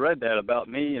people misread that about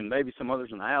me and maybe some others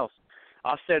in the house.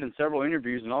 I said in several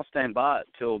interviews, and I'll stand by it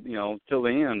till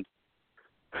the end.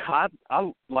 I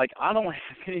don't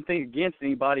have anything against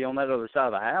anybody on that other side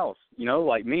of the house.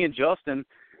 Like me and Justin,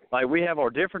 like, we have our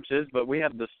differences, but we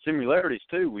have the similarities,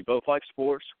 too. We both like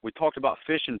sports. We talked about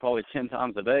fishing probably 10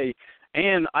 times a day.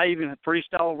 And I even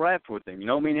freestyle rapped with him. Me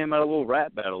and him had a little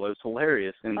rap battle. It was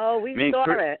hilarious. And we saw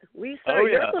it. We saw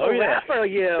it. You're a little rapper,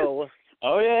 you.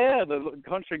 Oh, yeah, the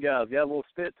country guy's got a little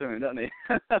spit to him, doesn't he?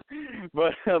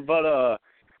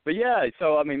 But yeah,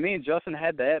 so, me and Justin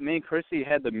had that. Me and Chrissy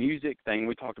had the music thing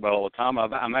we talked about all the time.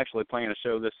 I'm actually playing a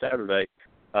show this Saturday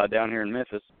down here in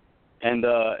Memphis. And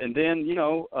then,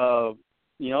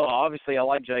 obviously I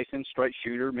like Jason, straight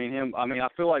shooter. Me and him, I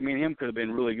feel like me and him could have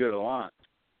been really good alliance.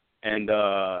 And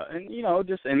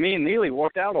me and Neely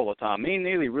worked out all the time. Me and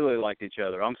Neely really liked each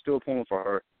other. I'm still pulling for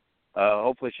her.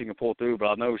 Hopefully she can pull through, but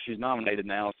I know she's nominated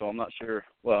now, so I'm not sure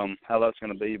how that's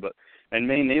going to be. And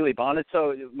me and Neely bonded.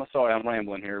 So, sorry, I'm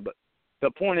rambling here, but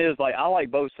the point is, like, I like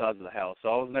both sides of the house, so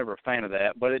I was never a fan of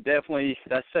that. But it definitely,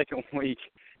 that second week,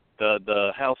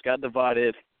 the house got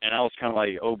divided, and I was kind of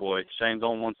like, oh boy, Shane's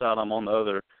on one side, I'm on the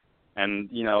other, and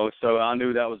so I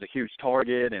knew that was a huge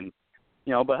target, and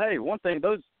but hey, one thing,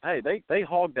 they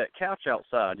hogged that couch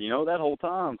outside, that whole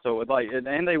time, so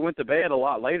and they went to bed a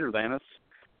lot later than us,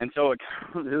 and so it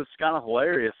was kind of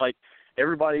hilarious. Like,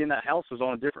 everybody in that house was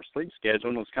on a different sleep schedule,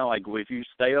 and it was kind of like, well, if you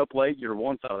stay up late, you're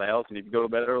one side of the house, and if you go to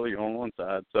bed early, you're on one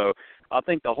side. So I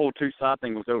think the whole two-side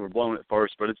thing was overblown at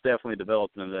first, but it's definitely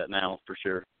developed into that now for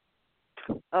sure.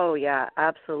 Oh, yeah,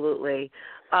 absolutely.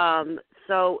 We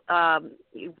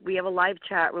have a live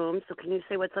chat room, so can you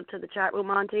say what's up to the chat room,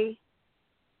 Monty?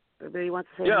 Everybody wants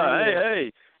to say yeah,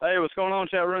 hi. Hey, what's going on,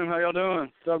 chat room? How y'all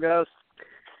doing? What's up, guys?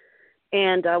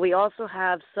 And we also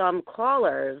have some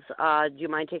callers. Do you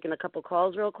mind taking a couple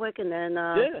calls real quick, and then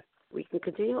we can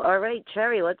continue? All right,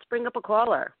 Cherry, let's bring up a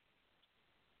caller.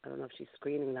 I don't know if she's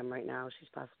screening them right now. She's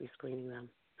possibly screening them.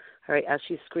 All right, as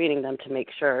she's screening them to make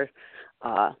sure.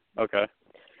 Okay.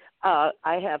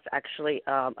 I have actually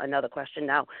another question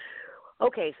now.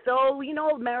 Okay, so,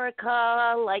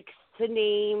 America likes to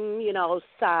name,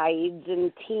 sides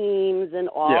and teams and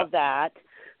all that.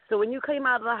 So when you came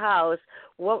out of the house,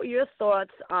 what were your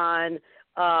thoughts on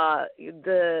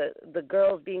the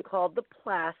girls being called the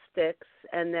Plastics,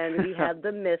 and then we had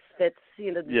the Misfits,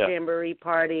 the Jamboree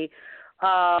Party.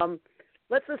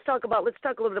 Let's talk a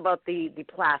little bit about the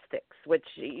Plastics, which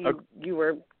you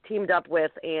were teamed up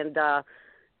with, and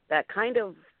that kind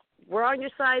of were on your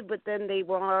side, but then they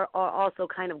were also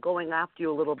kind of going after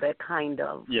you a little bit, kind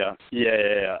of. Yeah.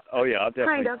 Oh, yeah, definitely.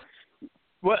 Kind of.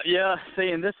 Well, yeah, see,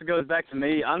 and this goes back to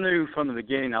me. I knew from the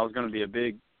beginning I was going to be a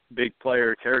big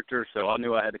player character, so I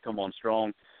knew I had to come on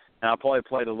strong, and I probably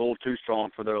played a little too strong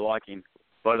for their liking.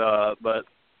 But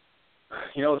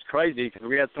it's crazy because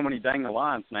we had so many dang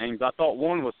alliance names. I thought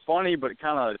one was funny, but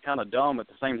kind of dumb at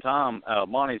the same time.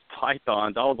 Monty's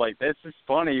Pythons. I was like, this is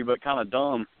funny, but kind of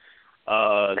dumb. So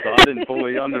I didn't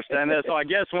fully understand that. So I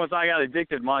guess once I got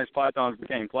addicted, Monty's Pythons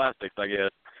became Plastics, I guess.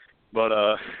 But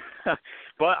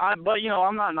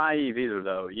I'm not naive either,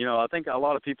 though. I think a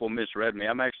lot of people misread me.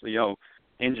 I'm actually,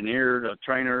 engineer, a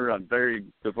trainer. I'm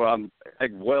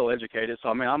well educated. So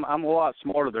I mean, I'm a lot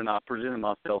smarter than I presented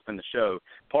myself in the show.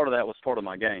 Part of that was part of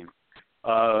my game.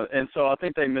 And so I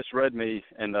think they misread me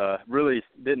and really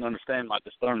didn't understand my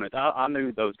discernment. I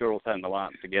knew those girls had an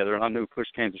alliance together, and I knew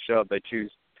push came to shove, they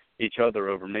choose each other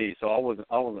over me. So I wasn't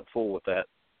fooled with that.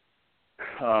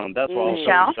 That's why I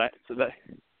was so today.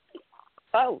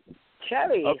 Oh,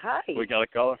 Cherry, hi. We got a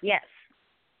caller? Yes.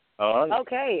 All right.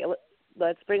 Okay,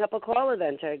 let's bring up a caller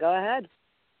then, Cherry. Go ahead.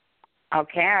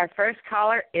 Okay, our first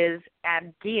caller is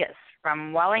Abdias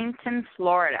from Wellington,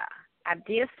 Florida.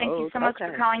 Abdias, thank you so much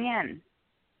for calling in.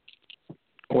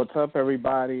 What's up,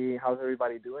 everybody? How's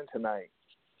everybody doing tonight?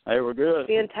 Hey, we're good.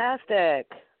 Fantastic.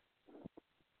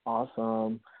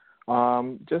 Awesome.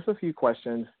 Just a few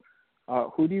questions.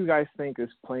 Who do you guys think is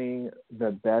playing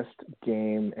the best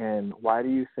game, and why do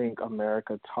you think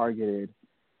America targeted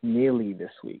Neely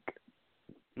this week?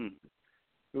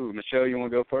 Ooh, Michelle, you want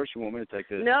to go first? You want me to take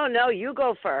this? No, you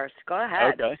go first. Go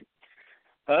ahead. Okay.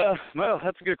 Well,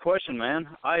 that's a good question, man.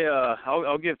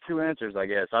 I'll give two answers, I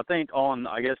guess. I think on,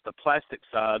 the plastic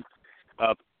side,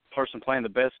 person playing the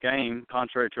best game,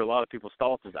 contrary to a lot of people's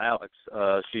thoughts, is Alex.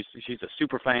 She's a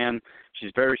super fan.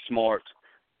 She's very smart.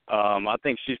 I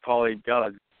think she's probably got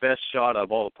a best shot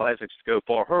of all the plastics to go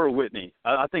for her or Whitney.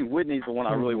 I think Whitney's the one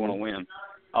I really want to win.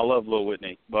 I love Lil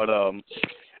Whitney. But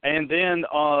and then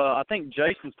I think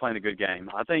Jason's playing a good game.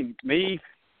 I think me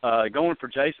going for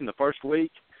Jason the first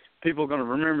week, people are going to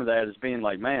remember that as being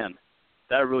like, man,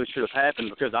 that really should have happened,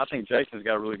 because I think Jason's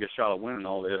got a really good shot of winning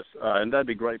all this. And that'd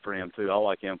be great for him, too. I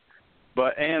like him.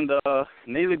 And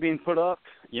Neely being put up,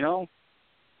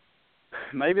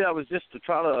 maybe that was just to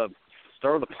try to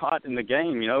stir the pot in the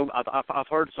game. I've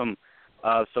heard some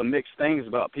mixed things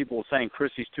about people saying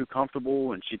Chrissy's too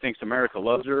comfortable and she thinks America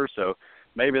loves her. So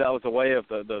maybe that was a way of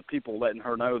the people letting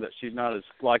her know that she's not as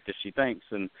liked as she thinks,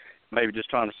 and maybe just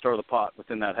trying to stir the pot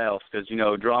within that house, because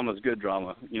drama's good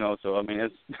drama. So I mean,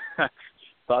 it's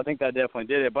so I think that definitely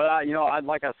did it. But I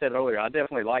like I said earlier, I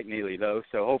definitely like Neely though.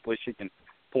 So hopefully she can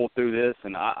pull through this,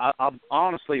 and I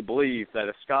honestly believe that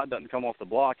if Scott doesn't come off the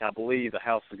block, I believe the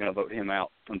House is going to vote him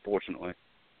out, unfortunately.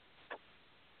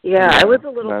 Yeah, I was a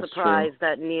little surprised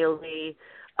that Neely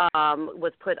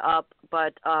was put up,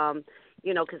 but,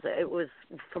 because it was,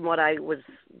 from what I was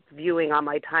viewing on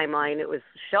my timeline, it was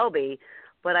Shelby,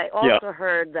 but I also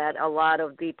heard that a lot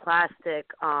of the plastic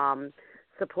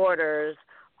supporters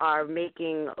are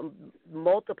making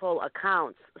multiple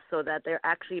accounts so that they're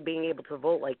actually being able to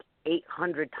vote like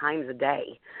 800 times a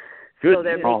day. Good. So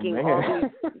they're making all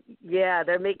these,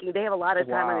 they have a lot of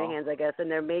time on their hands, I guess, and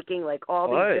they're making like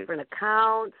all these different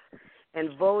accounts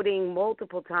and voting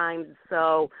multiple times.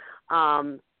 So,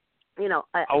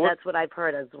 that's what I've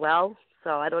heard as well.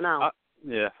 So I don't know.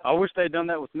 I wish they'd done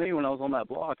that with me when I was on that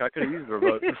block. I could have used their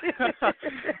vote.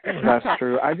 That's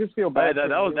true. I just feel bad. Hey,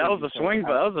 that was a swing. That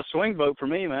was a swing vote for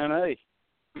me, man. Hey.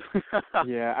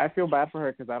 Yeah, I feel bad for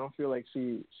her because I don't feel like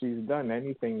she's done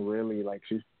anything really. Like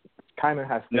she's kind of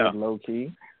has stayed low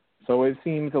key. So it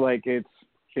seems like it's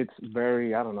it's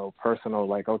very, I don't know, personal.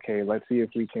 Like, okay, let's see if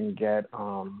we can get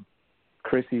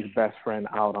Chrissy's best friend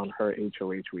out on her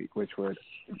HOH week, which would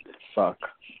suck.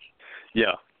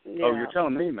 Yeah. Oh, you're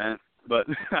telling me, man. But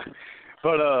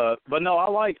but no,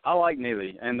 I like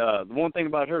Neely, and the one thing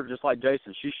about her, just like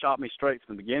Jason, she shot me straight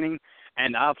from the beginning,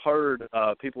 and I've heard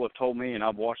people have told me, and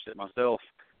I've watched it myself.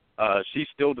 She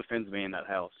still defends me in that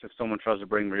house. If someone tries to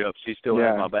bring me up, she still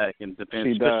has my back and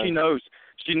defends. But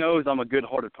she knows I'm a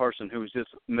good-hearted person who's just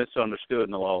misunderstood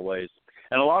in a lot of ways.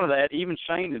 And a lot of that, even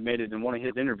Shane admitted in one of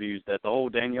his interviews that the whole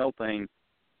Danielle thing,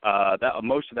 that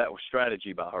most of that was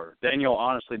strategy by her. Danielle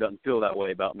honestly doesn't feel that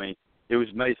way about me. It was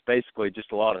basically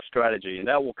just a lot of strategy, and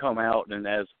that will come out, and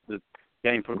as the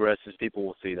game progresses, people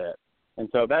will see that. And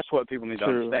so that's what people need to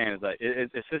understand, is that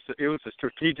it was a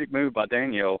strategic move by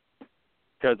Danielle,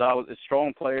 because I was a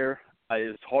strong player.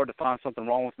 It's hard to find something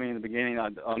wrong with me in the beginning.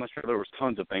 I'm not sure there was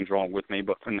tons of things wrong with me,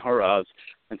 but in her eyes,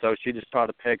 and so she just tried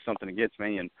to peg something against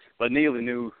me. But Neely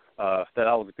knew that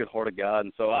I was a good-hearted guy,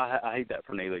 and so I hate that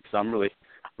for Neely, because I'm really,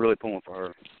 really pulling for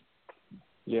her.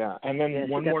 Yeah, and then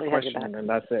one more question, and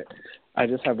that's it. I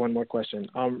just have one more question.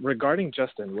 Regarding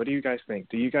Justin, what do you guys think?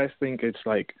 Do you guys think it's,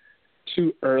 like,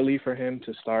 too early for him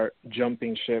to start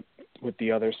jumping ship with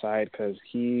the other side? Because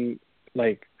he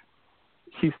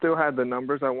still had the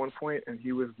numbers at one point, and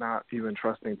he was not even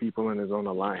trusting people in his own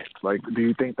alliance. Like, do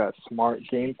you think that's smart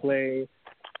gameplay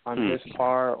on his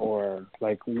part, or,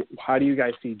 like, how do you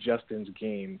guys see Justin's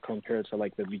game compared to,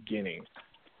 like, the beginning?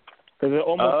 Because it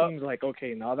almost seems like,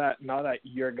 okay, now that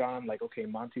you're gone, like, okay,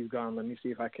 Monte's gone, let me see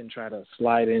if I can try to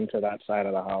slide into that side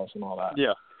of the house and all that.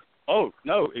 Yeah. Oh,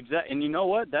 no, exactly. And you know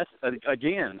what? That's,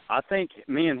 again, I think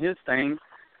me and his thing,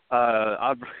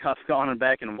 I've gone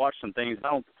back and watched some things.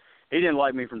 He didn't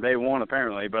like me from day one,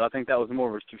 apparently, but I think that was more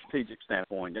of a strategic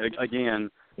standpoint.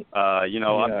 Again, I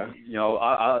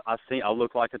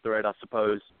look like a threat, I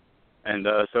suppose. And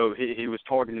so he was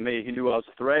targeting me. He knew I was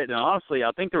a threat. And honestly,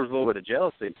 I think there was a little bit of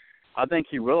jealousy. I think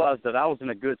he realized that I was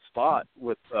in a good spot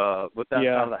with that side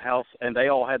of the house, and they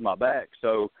all had my back.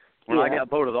 So when I got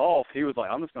voted off, he was like,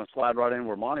 I'm just going to slide right in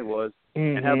where Monte was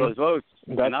and have those votes.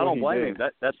 And I don't blame him.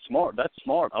 That's smart. That's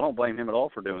smart. I don't blame him at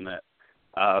all for doing that.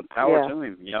 Power to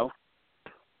him, you know.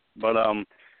 But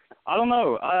I don't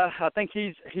know. I think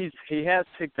he has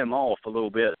ticked them off a little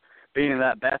bit, being in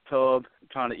that bathtub,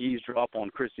 trying to eavesdrop on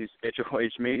Chrissy's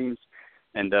HOH meetings,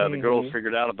 and the girls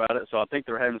figured out about it. So I think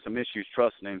they're having some issues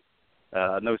trusting him.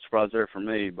 No surprise there for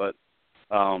me, but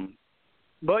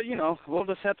you know, we'll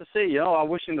just have to see. You know, I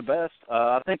wish him the best.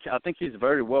 I think he's a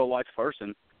very well liked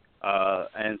person,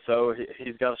 and so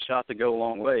he's got a shot to go a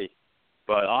long way.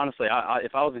 But honestly,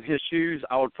 if I was in his shoes,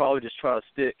 I would probably just try to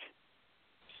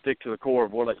stick to the core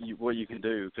of what you can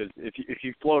do, because if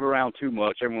you float around too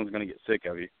much, everyone's going to get sick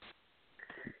of you.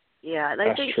 Yeah, and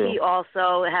I think he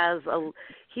also has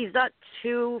he's not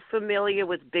too familiar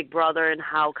with Big Brother and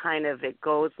how kind of it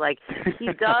goes. Like, he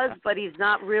does, but he's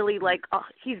not really like,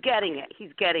 he's getting it.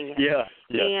 Yeah.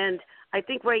 And I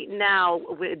think right now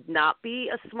would not be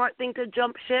a smart thing to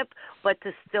jump ship, but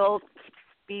to still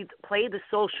play the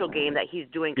social game that he's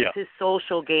doing, because his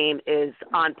social game is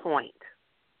on point.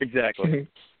 Exactly.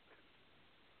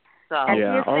 So,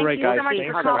 all right, guys. Thank you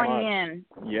so much for calling in.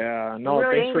 Yeah, no,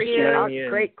 really thanks for sharing in.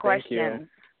 Great question.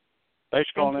 Thanks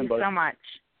for calling in, buddy. Thank you so much.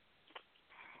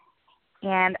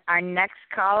 And our next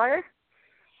caller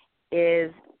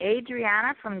is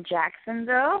Adriana from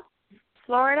Jacksonville,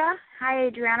 Florida. Hi,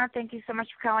 Adriana. Thank you so much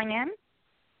for calling in.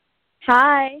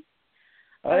 Hi.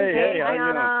 Hey, how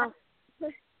you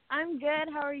doing? I'm good.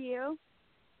 How are you?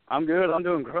 I'm good. I'm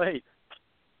doing great.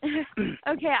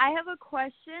 Okay, I have a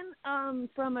question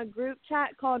from a group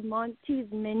chat called Monte's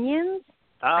Minions.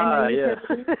 Yes.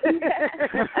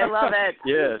 I love it.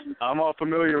 Yes, I'm all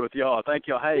familiar with y'all. Thank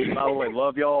y'all. Hey, by the way,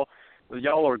 love y'all.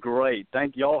 Y'all are great.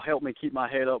 Thank y'all. Helped me keep my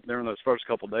head up during those first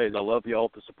couple of days. I love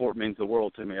y'all. The support means the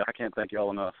world to me. I can't thank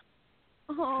y'all enough.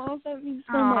 Oh, that means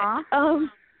so much.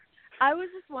 I was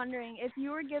just wondering, if you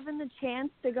were given the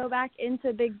chance to go back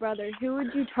into Big Brother, who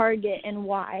would you target and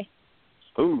why?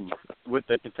 Ooh, with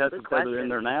the contestants that are in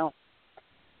there now?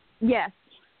 Yes.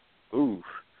 Ooh,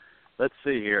 let's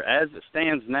see here. As it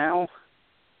stands now,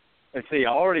 let's see, I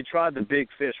already tried the big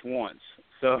fish once.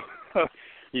 So,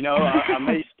 you know, I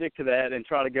may stick to that and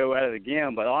try to go at it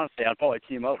again. But honestly, I'd probably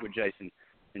team up with Jason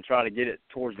and try to get it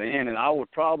towards the end. And I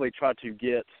would probably try to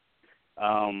get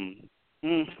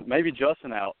maybe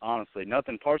Justin out, honestly.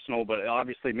 Nothing personal, but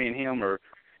obviously me and him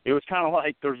it was kind of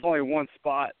like there's only one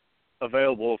spot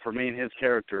available for me and his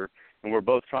character, and we're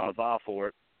both trying to vie for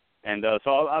it. And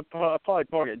so I'd probably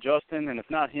target Justin, and if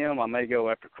not him, I may go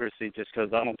after Chrissy, just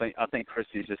because I think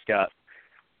Chrissy's just got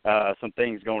some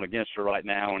things going against her right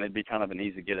now, and it'd be kind of an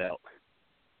easy get out.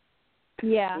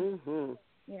 Yeah. Mm-hmm.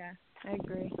 Yeah, I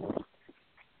agree.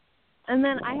 And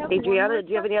then I have Adriana, do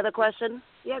you have any other question?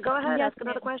 Yeah, go ahead. Yes, ask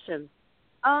another question.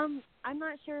 I'm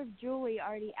not sure if Julie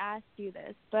already asked you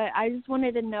this, but I just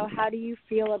wanted to know, how do you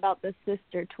feel about the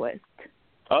sister twist?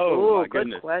 Oh, my good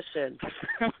goodness. question.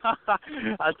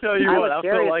 I tell you what, I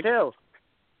feel like too.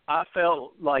 I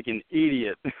felt like an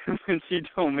idiot when she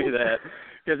told me that,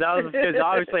 because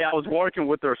obviously I was working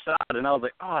with her side, and I was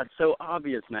like, oh, it's so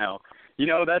obvious now. You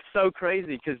know, that's so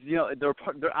crazy, because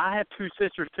I have two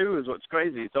sisters too, is what's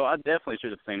crazy. So I definitely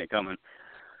should have seen it coming.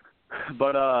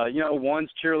 But one's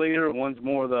cheerleader, one's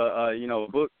more the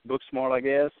book smart, I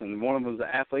guess, and one of them's an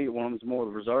athlete, one of them's more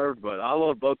reserved. But I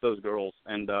love both those girls,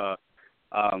 and I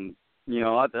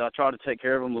try to take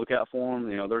care of them, look out for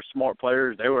them. You know, they're smart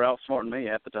players. They were outsmarting me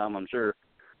half the time, I'm sure.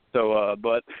 So,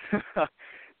 but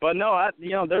no,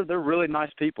 they're really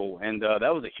nice people, and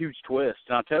that was a huge twist.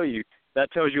 And I tell you, that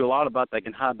tells you a lot about they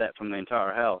can hide that from the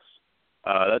entire house.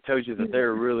 That tells you that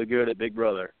they're really good at Big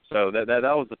Brother. So that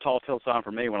was the tall tale sign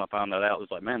for me when I found that out. It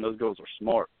was like, man, those girls are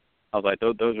smart. I was like,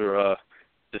 those are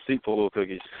deceitful little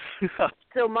cookies.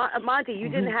 So, Monte, you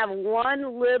didn't have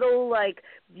one little,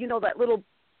 that little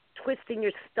twist in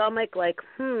your stomach, like,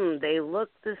 they look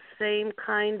the same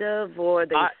kind of, or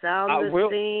they sound the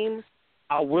same?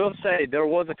 I will say there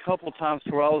was a couple times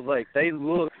where I was like, they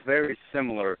look very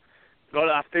similar. But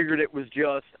I figured it was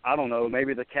just, I don't know,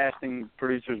 maybe the casting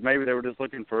producers, maybe they were just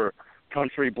looking for a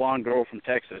country blonde girl from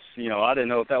Texas. You know, I didn't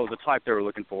know if that was the type they were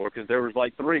looking for, because there was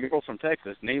like 3 girls from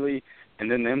Texas, Neely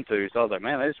and then them 2. So I was like,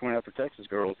 man, they just went after Texas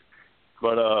girls.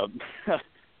 But,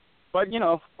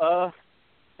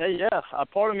 hey, yeah, a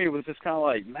part of me was just kind of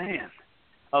like, man.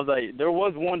 I was like, there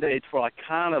was one day where I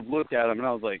kind of looked at them, and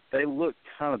I was like, they look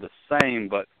kind of the same,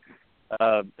 but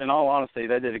in all honesty,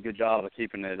 they did a good job of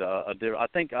keeping it I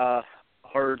think I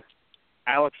heard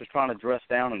Alex was trying to dress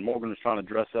down and Morgan was trying to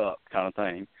dress up, kind of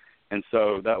thing, and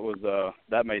so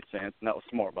that made sense, and that was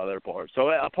smart by their part. So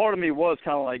a part of me was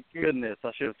kind of like, goodness,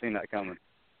 I should have seen that coming.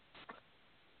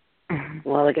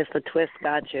 Well, I guess the twist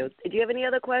got you. Do you have any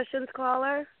other questions,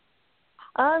 caller?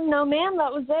 No, ma'am,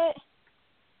 that was it.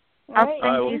 All right,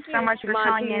 thank you so much for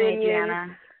calling in,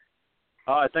 Adriana.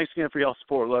 All right, thanks again for y'all's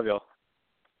support. Love y'all.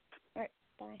 All right,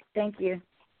 bye. Thank you.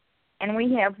 And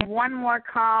we have one more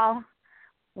call.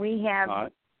 We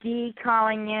have Dee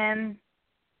calling in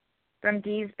from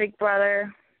Dee's Big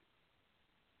Brother.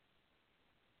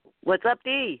 What's up,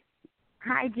 Dee?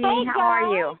 Hi, Dee. Hey, how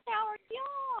are you? How are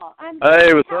y'all?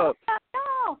 Hey, what's up?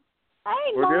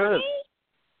 Hey, we're Lonnie.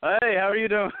 good. Hey, how are you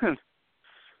doing?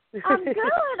 I'm good.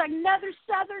 Another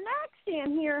Southern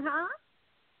accent here, huh?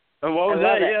 And what was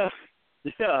that?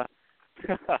 Yeah.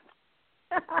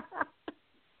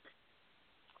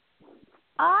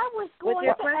 I was going What's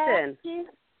your to question? ask you.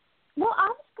 Well, I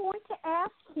was going to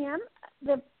ask him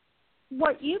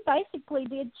what you basically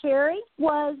did, Cherry,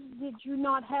 was did you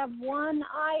not have one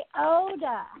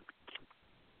iota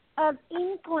of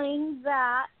inkling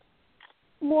that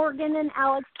Morgan and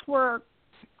Alex were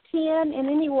kin in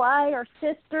any way, or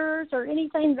sisters, or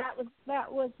anything?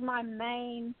 That was my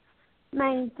main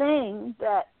thing,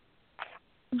 that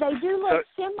they do look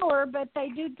similar, but they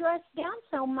do dress down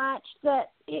so much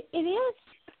that it is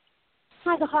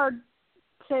kind of hard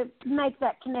to make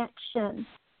that connection.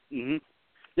 Mhm.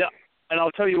 Yeah, and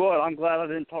I'll tell you what, I'm glad I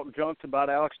didn't talk junk about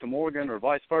Alex to Morgan or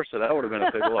vice versa. That would have been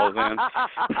a pickle I was in.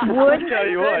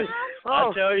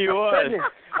 I'll tell you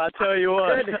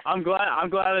what. I'm glad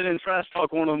I didn't trash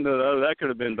talk one of them to the other. That could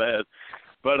have been bad.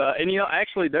 But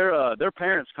actually, their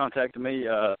parents contacted me.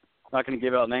 Not going to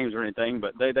give out names or anything,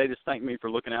 but they just thanked me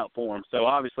for looking out for them. So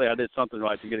obviously, I did something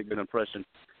right to get a good impression,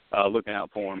 looking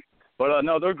out for them. But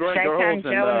no, they're great girls. Joe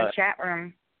in the chat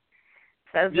room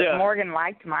says that Morgan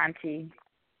liked Monte.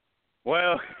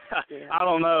 Well, I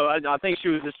don't know. I think she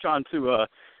was just trying to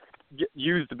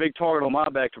use the big target on my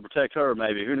back to protect her,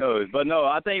 maybe. Who knows? But no,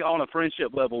 I think on a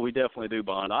friendship level, we definitely do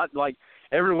bond. I like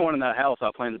everyone in that house I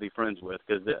plan to be friends with,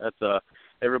 because that's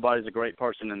everybody's a great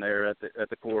person in there at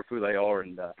the core of who they are,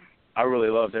 and I really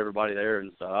loved everybody there,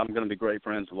 and so I'm going to be great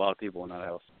friends with a lot of people in that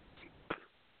house.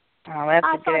 Oh, that's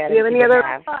a good attitude. Do you have any other?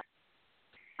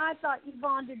 I thought you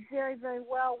bonded very, very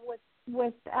well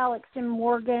with Alex and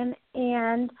Morgan,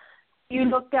 and you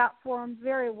looked out for them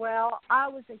very well. I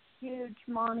was a huge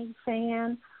Monty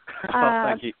fan.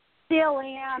 Thank you. Still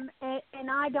am,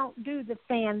 and I don't do the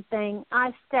fan thing.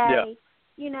 I stay,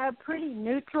 pretty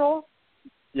neutral.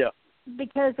 Yeah.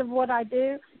 Because of what I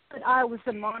do, but I was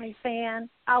a Monty fan.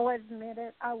 I will admit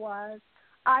it, I was.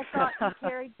 I thought you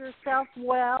carried yourself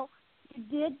well. You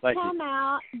did come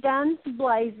out guns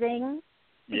blazing.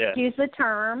 excuse the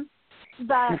term,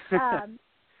 but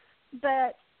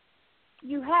but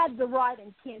you had the right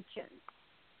intention.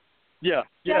 Yeah,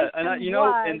 and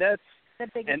and that's the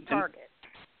biggest target.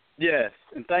 Yes,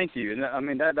 and thank you. And I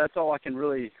mean that's all I can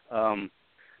really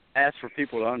ask for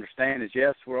people to understand is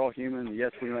yes, we're all human. And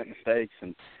yes, we make mistakes,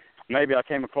 and maybe I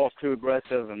came across too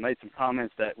aggressive and made some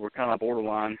comments that were kind of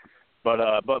borderline. But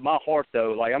my heart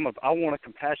though, like I won a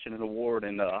compassionate award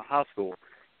in high school,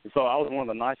 and so I was one of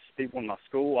the nicest people in my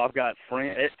school. I've got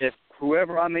friends. If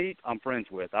whoever I meet, I'm friends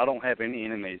with. I don't have any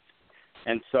enemies.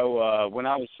 And so when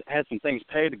I had some things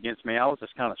paid against me, I was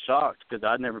just kind of shocked because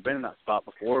I'd never been in that spot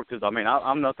before. Because I mean,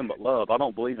 I'm nothing but love. I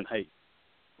don't believe in hate.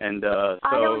 And so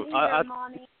I don't either,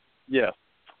 Monty. Yeah.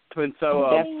 And so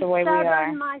that's the way we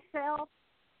are.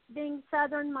 Being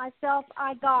Southern myself,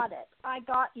 I got it. I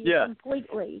got you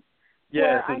completely.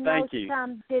 Yes, and thank you.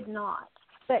 Some did not,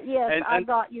 but yes, I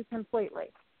got you completely.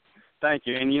 Thank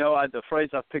you. And, the phrase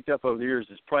I've picked up over the years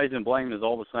is praise and blame is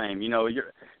all the same.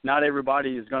 Not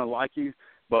everybody is going to like you,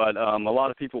 but a lot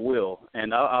of people will.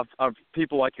 And I've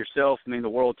people like yourself mean the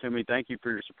world to me. Thank you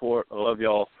for your support. I love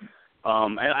y'all.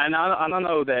 And I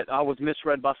know that I was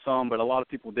misread by some, but a lot of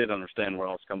people did understand where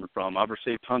I was coming from. I've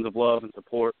received tons of love and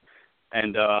support.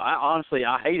 And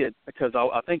I hate it because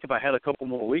I think if I had a couple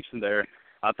more weeks in there,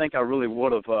 I think I really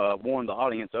would have won the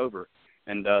audience over.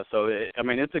 And so,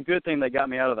 it's a good thing they got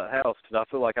me out of that house because I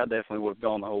feel like I definitely would have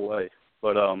gone the whole way.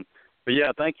 But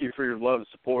yeah, thank you for your love and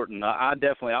support. And I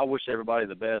wish everybody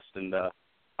the best. And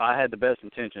I had the best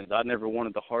intentions. I never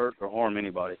wanted to hurt or harm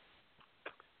anybody.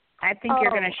 I think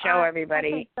you're going to show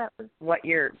everybody what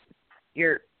your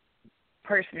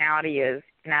personality is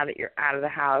now that you're out of the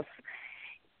house.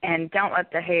 And don't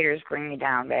let the haters bring you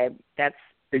down, babe. That's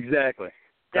exactly.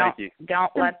 Thank you.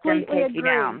 Don't let them take you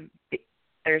down.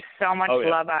 There's so much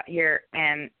love out here,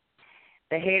 and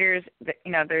the haters,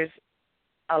 there's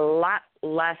a lot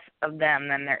less of them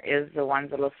than there is the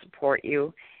ones that will support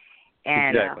you,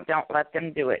 and don't let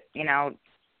them do it.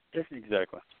 Just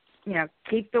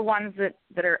keep the ones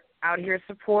that are out here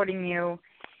supporting you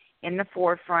in the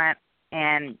forefront,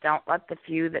 and don't let the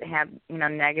few that have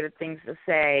negative things to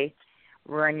say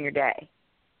ruin your day.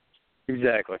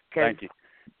 Exactly. Thank you.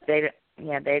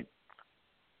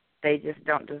 They just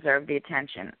don't deserve the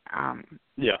attention.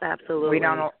 Absolutely. We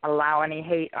don't allow any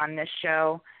hate on this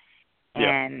show,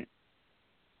 and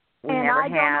we never have.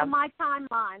 And I don't know my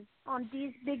timeline on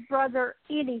these Big Brother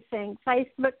anything,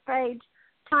 Facebook page,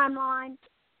 timeline.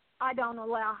 I don't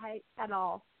allow hate at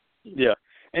all. Either. Yeah,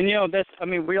 and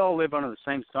we all live under the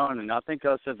same sun, and I think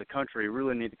us as a country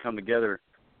really need to come together.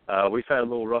 We've had a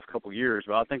little rough couple years,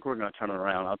 but I think we're going to turn it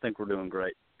around. I think we're doing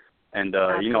great. And,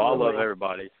 I love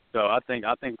everybody. So I think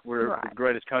we're the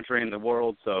greatest country in the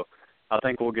world, so I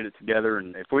think we'll get it together.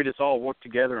 And if we just all work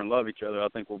together and love each other, I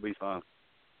think we'll be fine.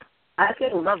 I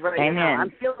feel love right now.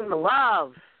 I'm feeling the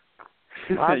love.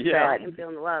 I'm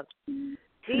feeling the love. Do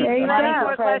you have any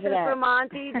more questions for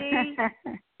Monte, D?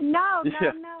 No,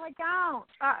 I don't.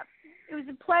 It was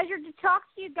a pleasure to talk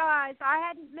to you guys. I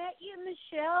hadn't met you,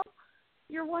 Michelle.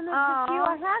 You're one of the few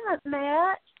I haven't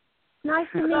met. Nice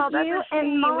to meet you.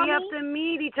 And Mommy, we have to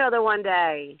meet each other one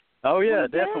day. Oh, yeah,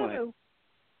 definitely.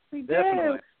 We do.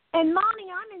 And, Monty,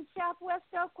 I'm in Southwest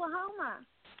Oklahoma.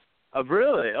 Oh,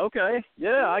 really? Okay.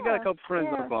 Yeah, I got a couple friends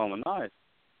in Oklahoma. Nice.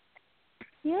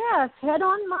 Yes, head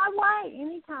on my way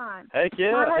anytime. Heck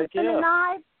yeah. My husband and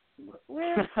I,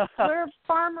 we're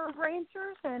farmer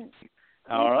ranchers, and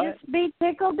we'll just be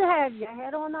tickled to have you.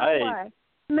 Head on our way.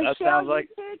 Michelle, sounds like...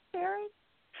 you too, Terry?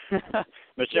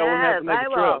 Michelle, we're going to have to make a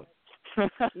trip.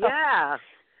 Yeah.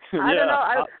 I don't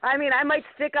know. I might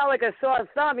stick out like a sore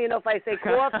thumb, if I say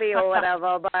coffee or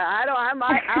whatever. But I'm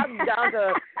down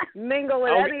to mingle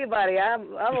with anybody.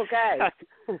 I'm okay.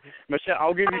 Michelle,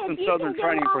 I'll give you some Southern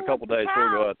training for a couple days.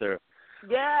 We'll go out there.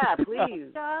 Yeah,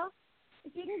 please. So,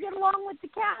 if you can get along with the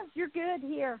cows, you're good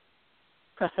here.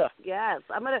 Yes,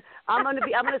 I'm gonna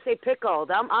say pickled.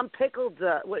 I'm pickled.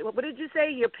 What did you say?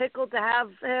 You're pickled to have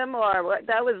him, or what?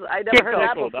 That was I never heard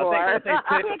that before. I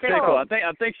think pickled.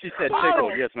 I think she said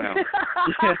pickled. Yes, ma'am.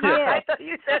 Yeah, I thought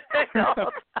you said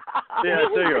pickled. Yeah,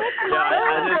 tickled.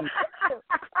 Yeah,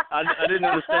 I didn't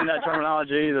understand that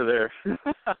terminology either there.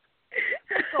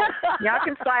 Y'all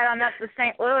can slide on up to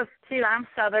St. Louis too. I'm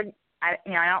Southern. I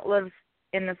don't live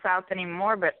in the South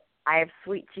anymore, but I have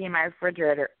sweet tea in my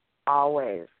refrigerator.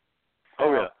 Always.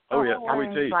 So, sweet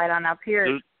tea. Slide on up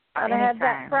here. Gotta have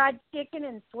that fried chicken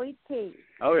and sweet tea.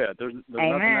 Oh yeah, there's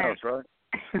nothing else, right?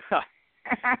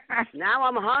 Now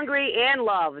I'm hungry and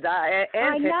loved and I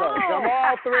tickled. know. I'm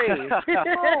all three.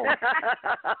 Oh.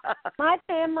 My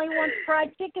family wants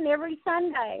fried chicken every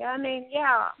Sunday. I mean,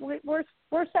 yeah, we're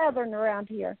Southern around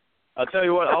here. I'll tell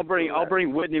you what, I'll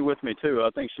bring Whitney with me too. I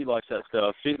think she likes that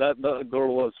stuff. That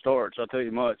girl loves starch. I'll tell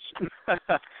you much.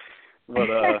 But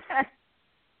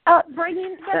bring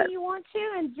anybody you want to,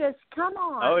 and just come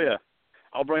on. Oh yeah,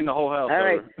 I'll bring the whole house all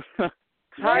right. over.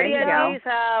 Party at Dee's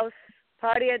house.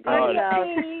 Party at Dee's house.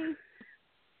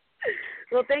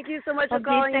 Well, thank you so much for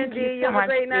calling in, Dee. You have a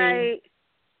great night.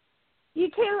 You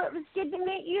too. It was good to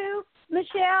meet you.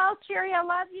 Michelle, Cherry, I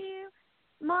love you.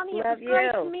 Monty, it was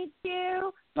great to meet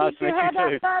you. Nice Keep your head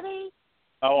up, buddy.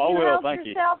 Oh, I will. Thank you.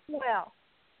 you. Yourself well.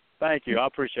 Thank you. I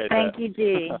appreciate that. Thank you,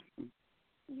 Dee.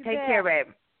 Take care,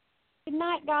 babe. Good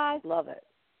night, guys. Love it.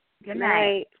 Good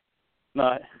night.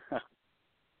 Night.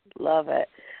 Love it.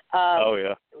 Oh,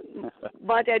 yeah.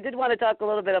 Monte, I did want to talk a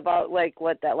little bit about, like,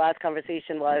 what that last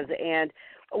conversation was. And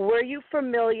were you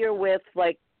familiar with,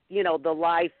 like, you know, the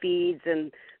live feeds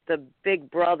and the Big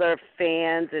Brother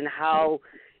fans and how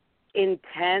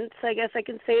intense, I guess I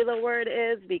can say the word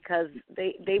is, because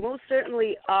they most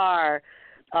certainly are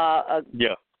a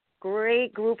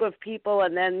great group of people.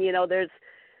 And then, you know, there's,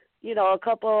 you know, a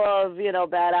couple of, you know,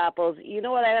 bad apples. You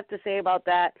know what I have to say about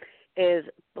that is,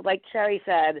 like Cherry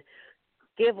said,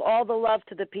 give all the love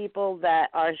to the people that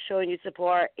are showing you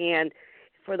support. And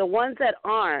for the ones that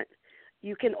aren't,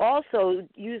 you can also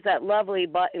use that lovely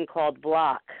button called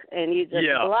block. And you just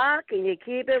block and you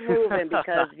keep it moving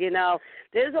because, you know,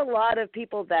 there's a lot of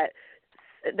people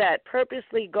that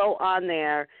purposely go on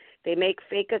there. They make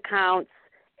fake accounts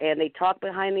and they talk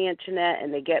behind the internet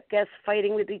and they get guests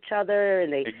fighting with each other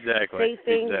and they say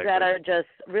things that are just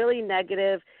really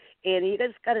negative. And you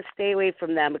just got to stay away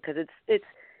from them because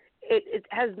it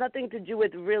has nothing to do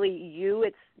with really you.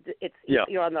 It's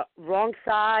you're on the wrong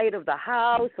side of the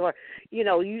house, or you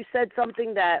know you said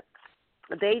something that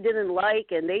they didn't like,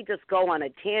 and they just go on a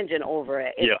tangent over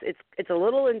it. It's a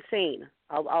little insane.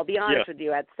 I'll be honest with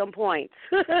you at some point.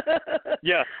 How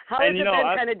has it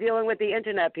been kind of dealing with the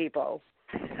internet people?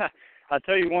 I'll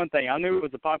tell you one thing. I knew it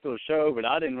was a popular show, but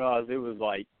I didn't realize it was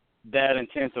like that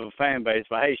intense of a fan base.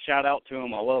 But hey, shout out to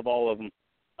them. I love all of them.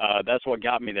 That's what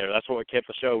got me there. That's what kept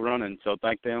the show running. So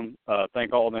thank them.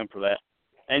 Thank all of them for that.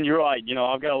 And you're right. You know,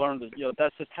 I've got to learn that. You know,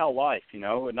 that's just how life. You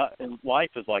know, and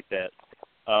life is like that.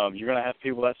 You're going to have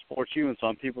people that support you, and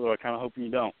some people that are kind of hoping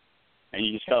you don't. And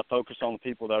you just got to focus on the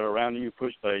people that are around you,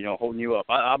 holding you up.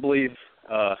 I believe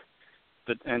that,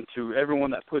 and to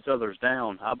everyone that puts others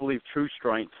down, I believe true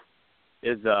strength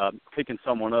is picking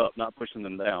someone up, not pushing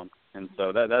them down. And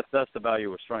so that's the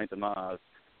value of strength in my eyes.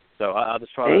 So I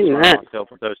just try to surround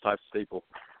myself with those types of people.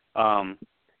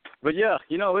 But yeah,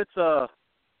 you know, it's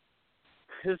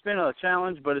been a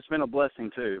challenge, but it's been a blessing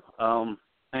too.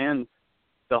 And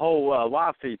the whole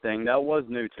live feed thing, that was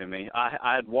new to me.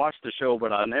 I had watched the show,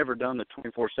 but I'd never done the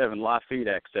 24/7 live feed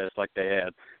access like they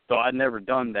had. So I'd never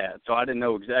done that. So I didn't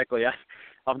know exactly.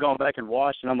 I've gone back and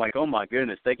watched, and I'm like, oh my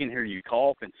goodness, they can hear you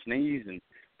cough and sneeze, and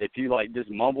if you like just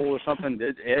mumble or something,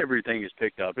 everything is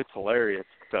picked up. It's hilarious.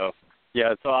 So.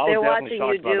 Yeah, so I was definitely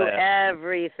shocked by that. They're watching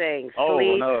you do everything. Oh,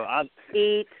 sleep, no,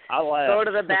 eat, I laughed go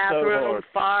to the bathroom,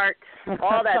 fart,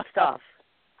 all that stuff.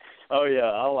 Oh, yeah,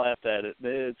 I laughed at it.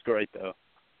 It's great, though.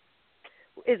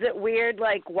 Is it weird,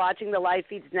 like, watching the live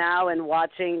feeds now and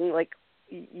watching, like,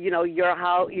 you know, your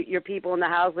house, your people in the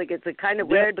house? Like, it's kind of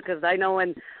weird because I know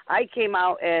when I came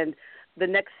out and the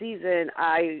next season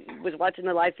I was watching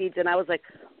the live feeds and I was like,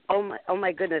 oh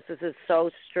my goodness, this is so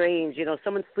strange. You know,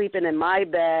 someone's sleeping in my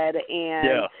bed,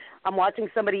 and I'm watching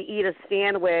somebody eat a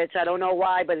sandwich. I don't know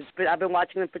why, but I've been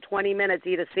watching them for 20 minutes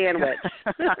eat a sandwich.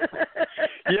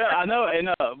 Yeah, I know.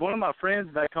 And one of my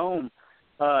friends back home,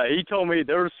 he told me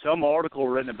there was some article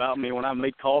written about me when I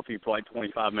made coffee for like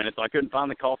 25 minutes. I couldn't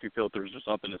find the coffee filters or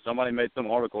something, and somebody made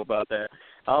some article about that.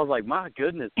 I was like, my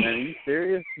goodness, man, are you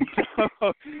serious?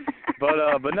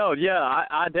 But no, yeah,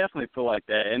 I definitely feel like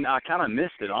that, and I kind of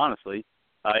missed it, honestly.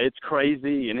 It's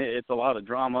crazy, and it's a lot of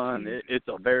drama, and it's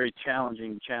a very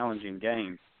challenging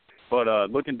game.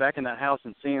 But looking back in that house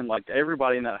and seeing, like,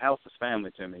 everybody in that house is family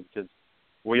to me because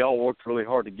we all worked really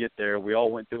hard to get there. We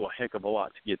all went through a heck of a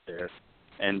lot to get there.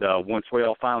 And once we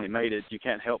all finally made it, you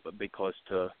can't help but be close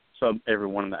to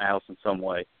everyone in the house in some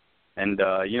way. And,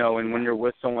 you know, and when you're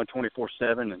with someone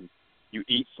 24/7 and you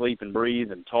eat, sleep, and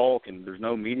breathe and talk, and there's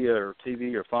no media or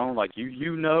TV or phone, like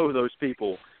you know those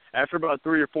people. After about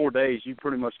 3 or 4 days, you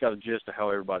pretty much got a gist of how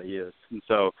everybody is. And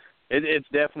so it's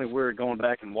definitely weird going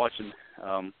back and watching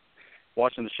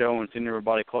the show and seeing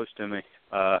everybody close to me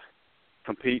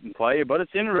compete and play, but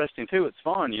it's interesting too. It's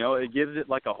fun, It gives it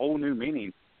like a whole new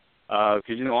meaning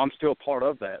because I'm still part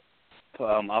of that.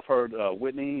 I've heard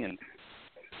Whitney and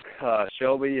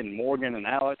Shelby and Morgan and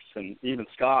Alex and even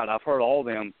Scott. I've heard all of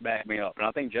them back me up, and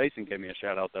I think Jason gave me a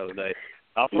shout out the other day.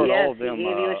 I've heard all of them. He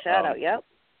gave you a shout out. Yep.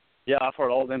 Yeah, I've heard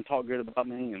all of them talk good about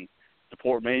me and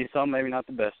support me. Some maybe not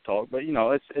the best talk, but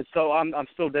it's so I'm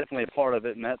still definitely a part of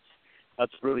it, and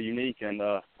that's really unique and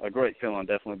a great feeling.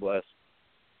 Definitely blessed.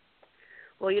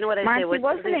 Well, you know what I say, what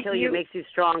doesn't kill you makes you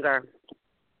stronger.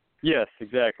 Yes,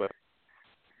 exactly.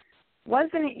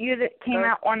 Wasn't it you that came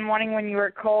out one morning when you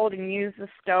were cold and used the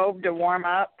stove to warm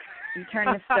up? You turned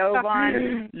the stove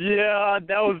on? Yeah,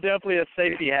 that was definitely a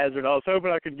safety hazard. I was hoping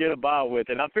I could get by with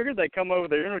it. I figured they'd come over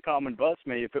the intercom and bust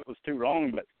me if it was too wrong.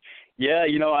 But, yeah,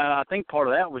 I think part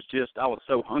of that was just I was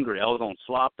so hungry. I was on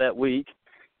slop that week,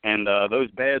 and those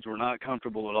beds were not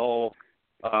comfortable at all.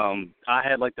 I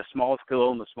had, like, the smallest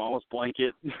pillow and the smallest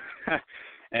blanket.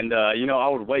 And, I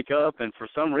would wake up, and for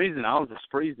some reason I was just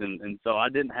freezing, and so I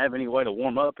didn't have any way to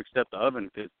warm up except the oven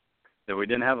because we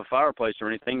didn't have a fireplace or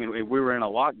anything, and we were in a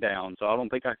lockdown, so I don't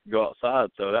think I could go outside.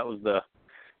 So that was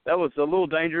a little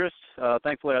dangerous.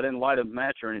 Thankfully, I didn't light a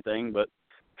match or anything, but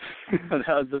that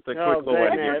was just a quick little way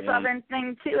to It's a Southern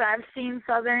thing, too. I've seen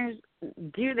Southerners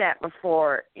do that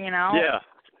before, Yeah.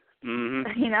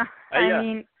 Mm-hmm. I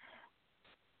mean,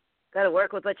 got to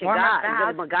work with what you got. You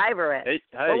got to MacGyver it. Hey,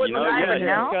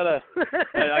 gotta.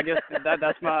 I guess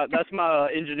that's my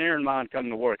engineering mind coming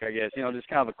to work. I guess just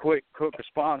kind of a quick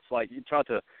response. Like you try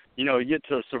to get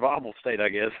to a survival state. I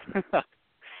guess.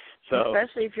 So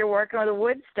especially if you're working with a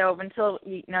wood stove until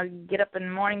you get up in the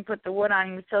morning, put the wood on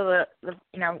until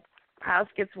the house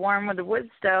gets warm with the wood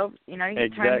stove. You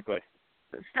turn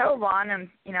the stove on and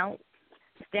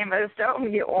stand by the stove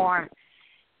and get warm.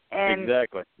 And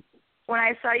exactly. When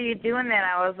I saw you doing that,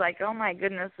 I was like, oh, my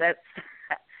goodness, that's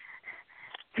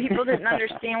people didn't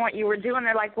understand what you were doing.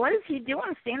 They're like, what is he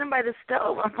doing standing by the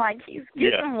stove? I'm like, he's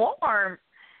getting warm.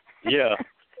 Yeah,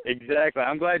 exactly.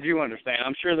 I'm glad you understand.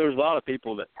 I'm sure there's a lot of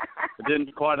people that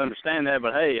didn't quite understand that,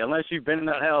 but, hey, unless you've been in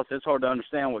that house, it's hard to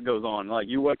understand what goes on. Like,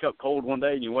 you wake up cold one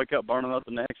day and you wake up burning up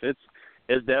the next.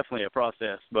 It's definitely a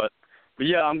process, But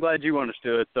yeah, I'm glad you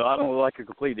understood. So I don't look like a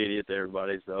complete idiot to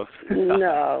everybody. So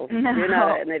no, you're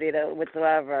not an idiot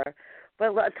whatsoever.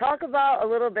 But talk about a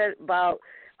little bit about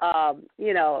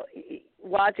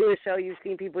watching the show. You've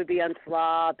seen people be on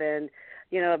slop and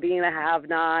being a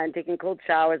have-not and taking cold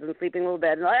showers and sleeping in a little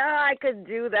bed. And like, I could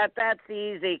do that. That's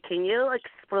easy. Can you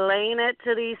explain it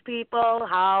to these people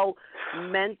how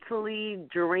mentally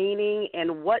draining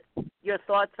and what your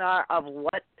thoughts are of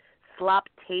what slop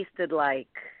tasted like?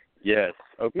 Yes.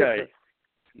 Okay.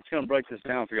 I'm just going to break this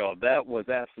down for y'all. That was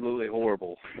absolutely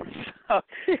horrible.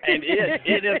 And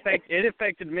it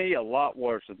affected me a lot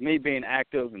worse with me being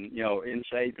active and, in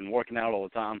shape and working out all the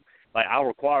time. Like, I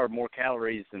required more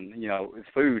calories and,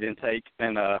 food intake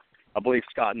than I believe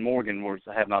Scott and Morgan were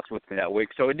have-nots with me that week.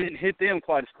 So it didn't hit them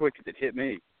quite as quick as it hit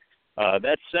me.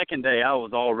 That second day, I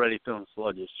was already feeling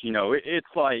sluggish.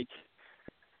 It's like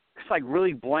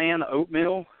really bland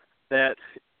oatmeal that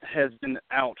has been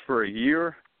out for a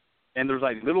year, and there's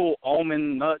like little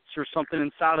almond nuts or something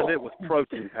inside of it with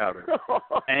protein powder.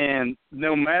 And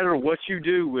no matter what you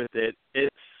do with it,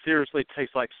 it seriously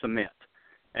tastes like cement.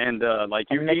 And like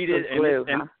you eat it, and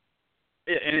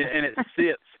it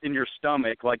sits in your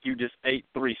stomach like you just ate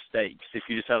 3 steaks if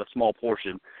you just had a small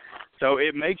portion. So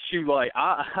it makes you like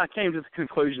I came to the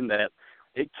conclusion that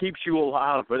it keeps you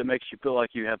alive, but it makes you feel like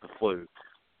you have the flu.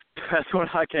 That's what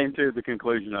I came to the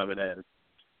conclusion of it as.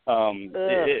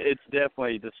 It's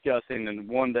definitely disgusting. And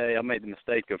one day I made the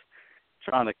mistake of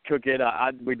trying to cook it.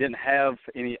 We didn't have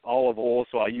any olive oil,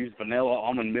 so I used vanilla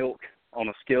almond milk on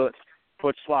a skillet,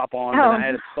 put slop on, and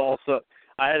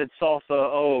I added salsa.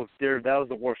 Oh, dear, that was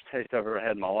the worst taste I've ever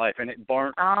had in my life, and it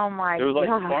burnt. Oh my God!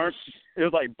 It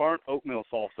was like burnt oatmeal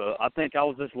salsa. I think I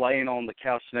was just laying on the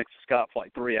couch next to Scott for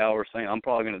like 3 hours, saying I'm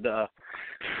probably gonna die.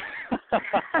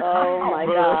 Oh my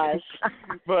gosh!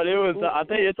 But it was. I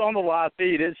think it's on the live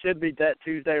feed. It should be that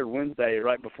Tuesday or Wednesday,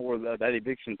 right before that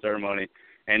eviction ceremony,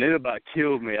 and it about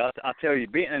killed me. I tell you,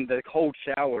 being in the cold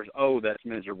showers. Oh, that's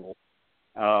miserable.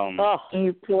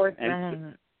 You poor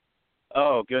thing.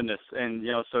 Oh goodness, and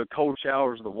so cold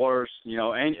showers are the worst,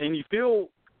 and you feel,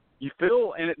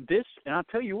 and I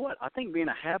tell you what, I think being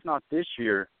a have-not this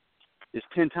year is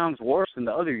 10 times worse than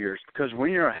the other years because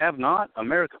when you're a have-not,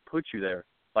 America puts you there,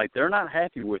 like they're not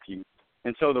happy with you,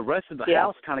 and so the rest of the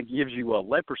house kind of gives you a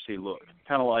leprosy look,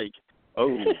 kind of like,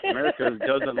 oh, America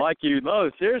doesn't like you.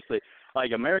 No, seriously,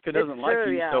 like America doesn't like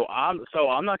you, so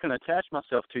I'm not going to attach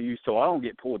myself to you, so I don't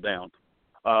get pulled down.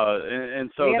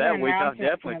 And so that week I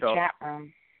definitely felt. Chat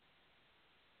room.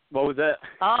 What was that?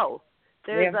 Oh,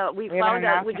 we found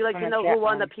out. Would you like to know who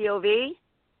won the POV?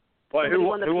 Wait, who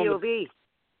won the POV?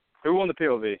 Who won the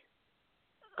POV?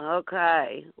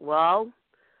 Okay, well,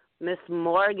 Miss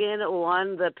Morgan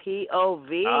won the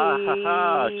POV.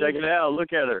 Check it out.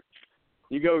 Look at her.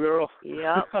 You go, girl.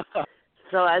 Yep.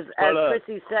 So as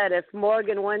Chrissy said, if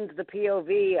Morgan wins the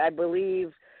POV, I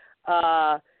believe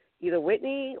either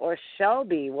Whitney or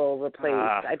Shelby will replace.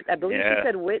 I believe she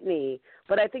said Whitney,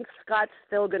 but I think Scott's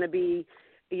still going to be,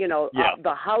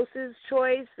 the house's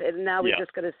choice, and now we're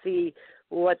just going to see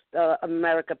what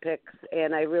America picks,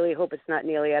 and I really hope it's not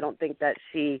Neely. I don't think that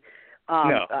she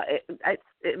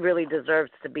it really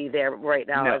deserves to be there right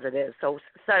now as it is. So,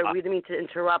 sorry, we didn't mean to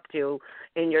interrupt you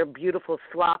in your beautiful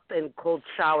slop and cold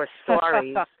shower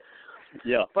stories.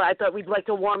 But I thought we'd like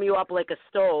to warm you up like a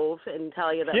stove and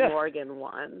tell you that Morgan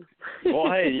won.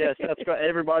 Well, hey, yes, that's great.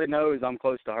 Everybody knows I'm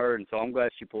close to her, and so I'm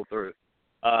glad she pulled through.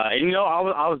 And,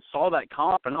 I saw that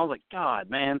comp, and I was like, God,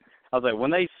 man. I was like,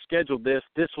 when they scheduled this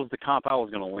was the comp I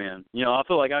was going to win. I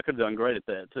feel like I could have done great at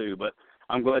that, too, but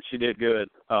I'm glad she did good.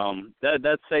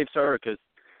 That saves her because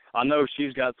I know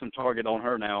she's got some target on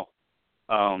her now.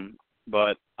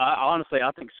 But honestly,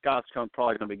 I think Scott's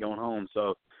probably going to be going home.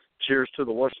 So cheers to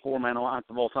the worst four-man alliance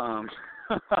of all time.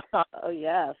 Oh,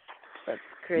 yes. That's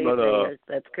crazy. But,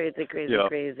 that's crazy.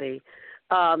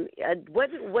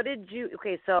 What did you –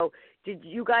 okay, so did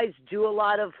you guys do a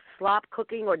lot of slop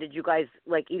cooking or did you guys,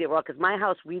 eat it raw? Because my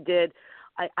house, we did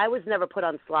 – I was never put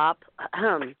on slop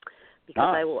because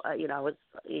I was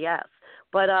 – yes.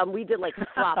 But we did,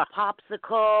 slop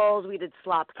popsicles. We did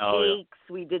slop cakes.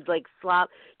 We did, slop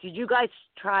 – did you guys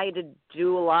try to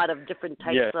do a lot of different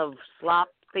types of slop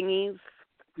thingies?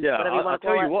 Yeah, I'll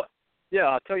tell you what. Yeah,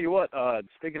 I'll tell you what.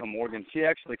 Speaking of Morgan, she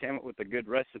actually came up with a good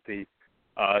recipe.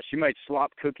 She made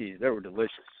slop cookies. They were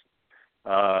delicious.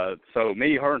 So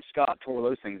me, her, and Scott tore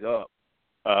those things up.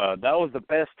 That was the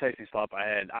best tasting slop I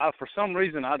had. For some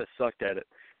reason, I just sucked at it.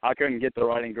 I couldn't get the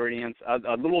right ingredients.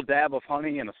 A little dab of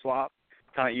honey in a slop,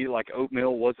 kind of eat it like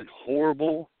oatmeal, wasn't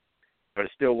horrible, but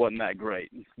it still wasn't that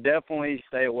great. Definitely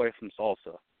stay away from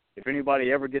salsa. If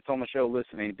anybody ever gets on the show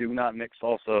listening, do not mix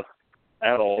salsa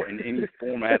at all in any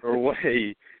format or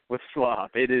way with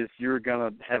slop. You're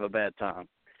going to have a bad time.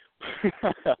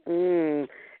 And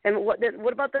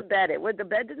what about the bed? The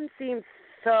bed didn't seem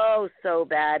so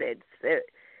bad.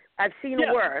 I've seen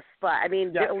worse, but I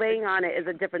mean, laying on it is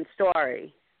a different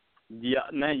story. Yeah,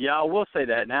 I will say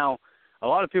that. Now, a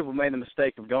lot of people made the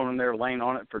mistake of going in there, laying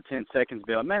on it for 10 seconds,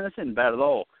 be like, man, this isn't bad at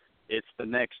all. It's the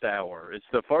next hour. It's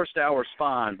the first hour's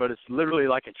fine, but it's literally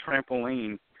like a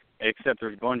trampoline, except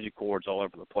there's bungee cords all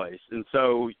over the place. And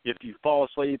so if you fall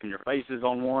asleep and your face is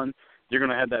on one, you're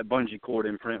going to have that bungee cord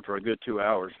imprint for a good 2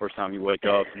 hours first time you wake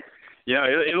up. And,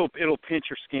 it'll pinch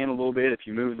your skin a little bit if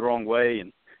you move the wrong way.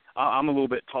 And I'm a little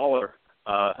bit taller.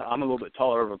 I'm a little bit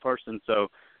taller of a person, so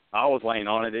I was laying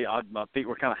on it. My feet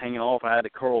were kind of hanging off. I had to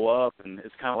curl up, and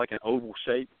it's kind of like an oval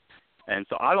shape. And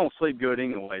so I don't sleep good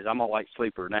anyways. I'm a light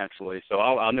sleeper naturally, so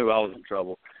I knew I was in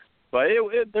trouble. But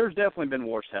there's definitely been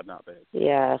worse have-not been.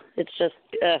 Yeah, it's just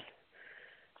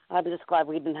I'm just glad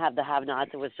we didn't have the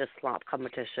have-nots. It was just slop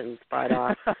competitions. But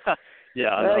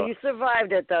yeah, I know. You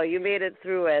survived it, though. You made it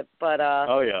through it. But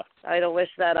I don't wish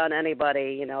that on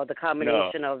anybody. The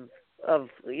combination of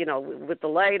with the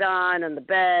light on and the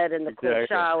bed and the cool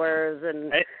showers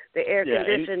and the air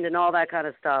conditioned and all that kind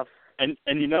of stuff. And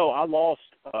I lost.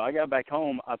 I got back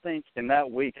home. I think in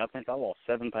that week, I lost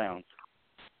 7 pounds.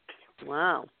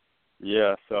 Wow.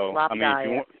 Yeah. So slop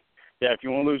diet. if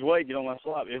you want to lose weight, get on that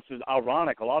slop. It's just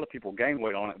ironic. A lot of people gain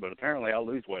weight on it, but apparently I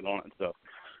lose weight on it. So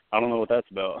I don't know what that's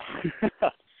about.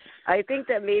 I think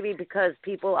that maybe because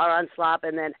people are on slop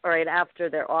and then right after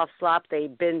they're off slop, they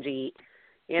binge eat.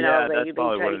 That's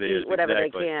probably what it is. Whatever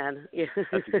exactly. they can.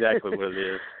 That's exactly what it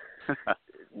is.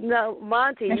 No,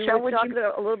 Monte, you were talking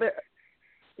a little bit.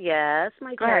 Yes,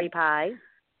 my cherry pie.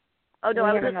 Oh no,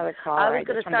 I was another caller. I was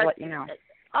going to start. Let you know.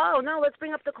 Oh no, let's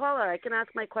bring up the caller. I can ask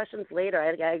my questions later.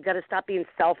 I got to stop being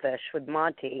selfish with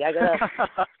Monte. I got to.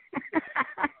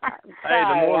 Hey,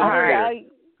 the more the merrier.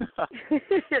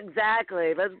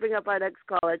 Exactly. Let's bring up our next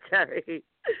caller, Cherry.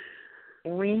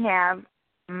 We have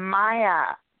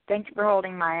Maya. Thank you for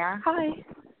holding, Maya. Hi.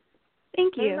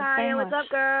 Thank you. Hey, Maya, what's up,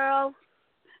 girl?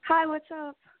 Hi, what's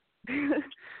up?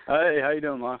 Hey, how you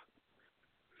doing, Ma?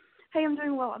 Hey, I'm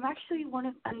doing well. I'm actually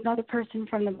another person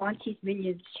from the Monte's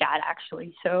Minions chat,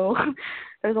 actually. So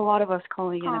there's a lot of us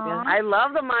calling in. I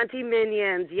love the Monte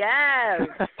Minions. Yes.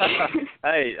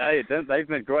 Hey, they've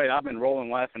been great. I've been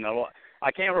rolling laughing a lot.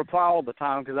 I can't reply all the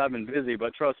time because I've been busy,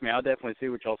 but trust me, I definitely see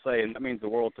what y'all say, and that means the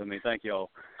world to me. Thank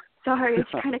y'all. Sorry, it's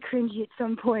kind of cringy at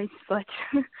some points, but.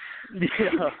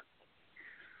 Yeah.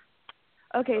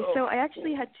 Okay, so I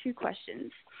actually had 2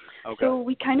 questions. Okay. So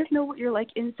we kind of know what you're like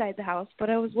inside the house, but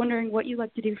I was wondering what you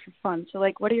like to do for fun. So,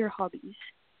 like, what are your hobbies?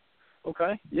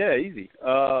 Okay. Yeah, easy.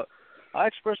 I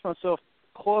express myself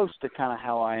close to kind of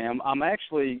how I am. I'm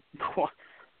actually,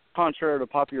 contrary to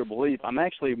popular belief, I'm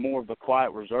actually more of a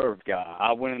quiet, reserved guy.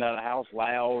 I went in that house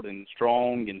loud and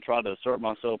strong and tried to assert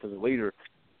myself as a leader.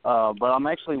 But I'm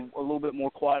actually a little bit more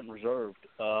quiet and reserved.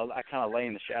 I kind of lay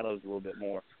in the shadows a little bit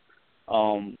more.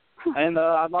 And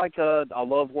I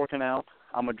love working out.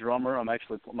 I'm a drummer.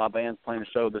 My band's playing a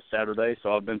show this Saturday,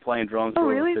 so I've been playing drums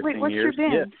for over 15 years. Wait, what's your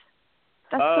band? Yeah.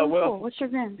 That's so cool. What's your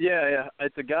band? Yeah.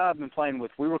 It's a guy I've been playing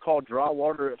with. We were called Dry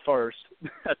Water at first.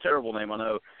 A terrible name, I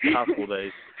know, high school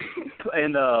days.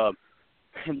 And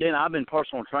then I've been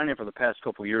personal training for the past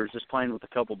couple of years, just playing with a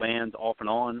couple bands off and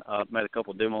on. I've made a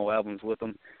couple demo albums with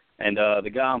them. And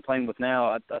the guy I'm playing with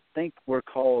now, I think we're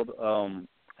called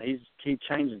he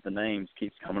changes the names,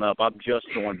 keeps coming up. I'm just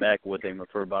going back with him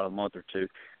for about a month or two.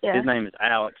 Yeah. His name is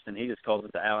Alex, and he just calls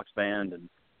it the Alex Band, and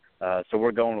so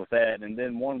we're going with that. And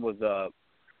then one was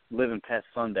Living Past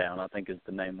Sundown, I think is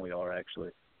the name we are actually.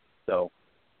 So,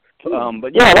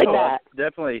 but yeah, I like that.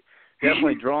 Definitely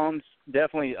drums.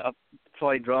 Definitely, I've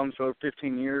played drums for over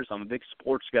 15 years. I'm a big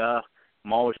sports guy.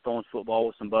 I'm always throwing football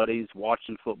with some buddies,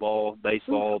 watching football,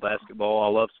 baseball, basketball.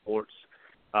 I love sports.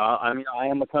 I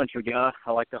am a country guy.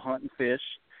 I like to hunt and fish.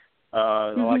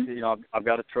 I like to, I've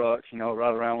got a truck,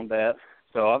 ride around with that.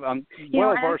 So I'm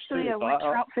well versed too. I went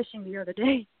trout fishing the other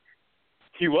day.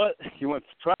 You what? You went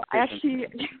trout fishing?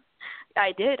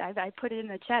 I did. I put it in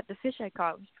the chat. The fish I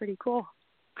caught was pretty cool.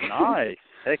 Nice.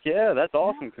 Heck yeah, that's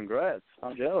awesome. Congrats.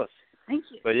 I'm jealous. Thank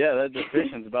you. But yeah, the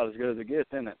fishing's about as good as it gets,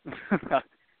 isn't it?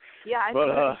 Yeah, I think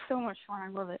it's so much fun. I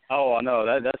love it. Oh, I know.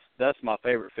 That's my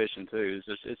favorite fishing too.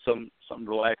 It's something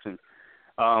relaxing.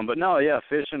 But no, yeah,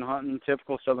 fishing, hunting,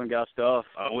 typical Southern guy stuff.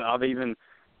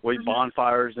 We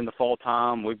bonfires in the fall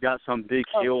time. We've got some big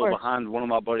hill behind one of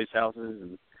my buddies' houses,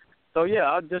 and so yeah,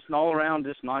 I'm just an all around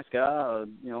just nice guy.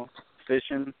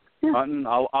 Fishing, hunting.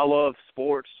 I love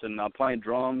sports and playing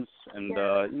drums and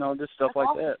just stuff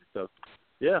like that. So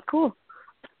yeah. Cool.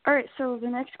 All right. So the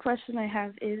next question I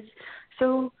have is,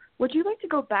 would you like to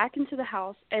go back into the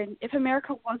house, and if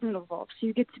America wasn't involved, so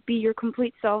you get to be your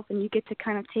complete self and you get to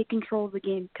kind of take control of the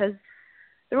game? Because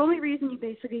the only reason you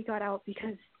basically got out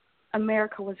because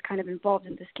America was kind of involved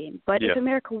in this game. But if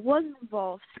America wasn't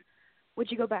involved, would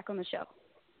you go back on the show?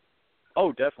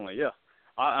 Oh, definitely, yeah.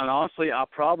 And honestly, I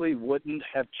probably wouldn't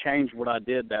have changed what I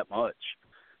did that much.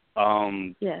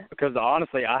 Because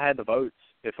honestly, I had the votes.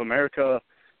 If America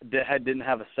didn't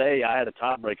have a say, I had a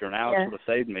tiebreaker, and Alex would have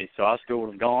saved me. So I still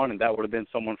would have gone, and that would have been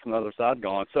someone from the other side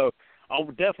gone. So I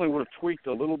definitely would have tweaked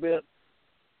a little bit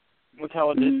with how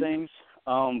I did things.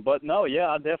 But no, yeah,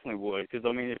 I definitely would. Because,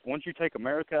 if once you take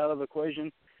America out of the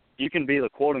equation, you can be the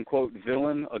quote-unquote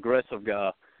villain, aggressive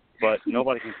guy, but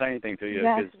nobody can say anything to you.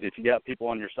 Because if you got people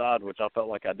on your side, which I felt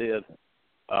like I did,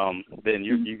 then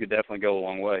you could definitely go a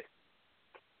long way.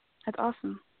 That's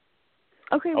awesome.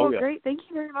 Okay, well, great. Thank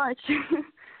you very much.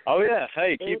 Oh, yeah.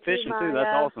 Hey, keep fishing, too. That's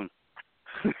awesome.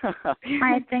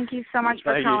 Hi, thank you so much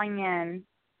for calling in.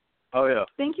 Oh, yeah.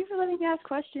 Thank you for letting me ask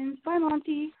questions. Bye,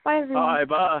 Monty. Bye, everyone. All right,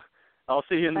 bye. I'll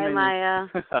see you in the meeting. Bye,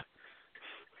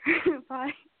 Maya.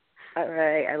 Bye. All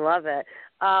right, I love it.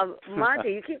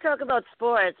 Monty, you keep talking about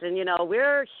sports, and,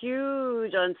 we're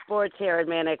huge on sports here at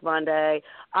Manic Monday.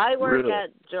 I work at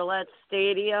Gillette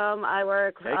Stadium. I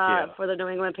work for the New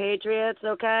England Patriots,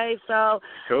 okay? So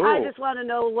I just want to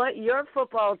know what your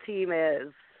football team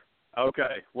is.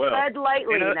 Okay, well. Tread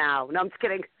lightly now. No, I'm just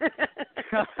kidding.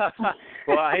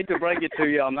 Well, I hate to break it to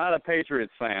you. I'm not a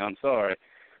Patriots fan. I'm sorry.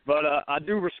 But I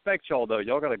do respect y'all, though.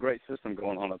 Y'all got a great system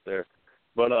going on up there.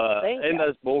 But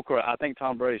that's bullcrap. I think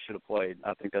Tom Brady should have played.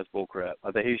 I think that's bullcrap.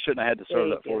 I think he shouldn't have had to serve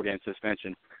that 4-game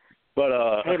suspension.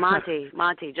 But hey,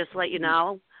 Monty, just to let you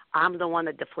know, I'm the one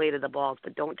that deflated the balls,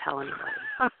 but don't tell anybody.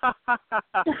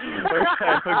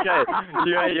 Okay.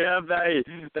 Yeah.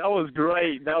 That was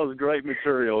great. That was great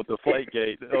material.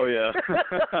 Deflategate. Oh yeah.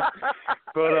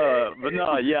 But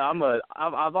no, yeah.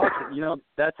 I've also,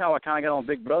 that's how I kind of got on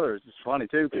Big Brother. It's funny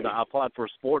too because I applied for a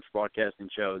sports broadcasting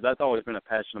show. That's always been a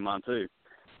passion of mine too.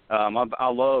 I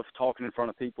love talking in front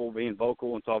of people, being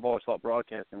vocal, and so I've always thought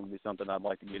broadcasting would be something I'd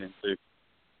like to get into.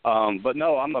 But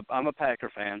no, I'm a Packer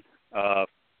fan.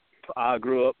 I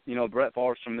grew up, Brett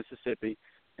Favre's from Mississippi,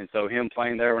 and so him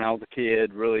playing there when I was a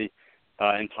kid really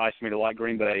enticed me to like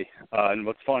Green Bay. And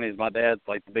what's funny is my dad's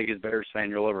like the biggest Bears fan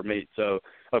you'll ever meet. So,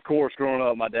 of course, growing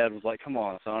up, my dad was like, come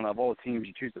on, son, of all the teams,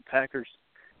 you choose the Packers.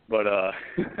 But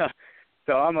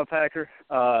so I'm a Packer.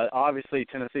 Obviously,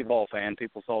 Tennessee ball fan.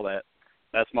 People saw that.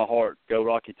 That's my heart. Go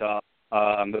Rocky Top.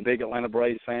 I'm a big Atlanta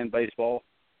Braves fan, baseball.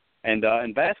 And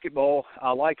in basketball,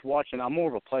 I liked watching. I'm more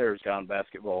of a player's guy in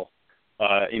basketball,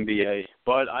 NBA.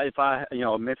 But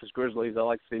Memphis Grizzlies, I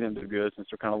like to see them do good since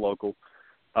they're kind of local.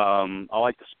 I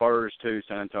like the Spurs, too,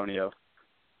 San Antonio.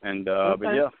 And okay.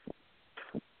 But, yeah.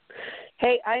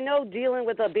 Hey, I know dealing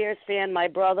with a Bears fan, my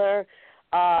brother,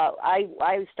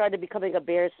 I started becoming a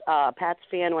Bears Pats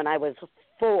fan when I was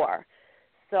 4.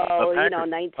 So,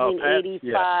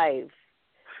 1985.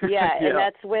 Yeah, and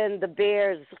that's when the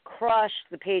Bears crushed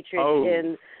the Patriots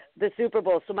in the Super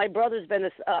Bowl. So my brother's been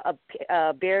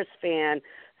a Bears fan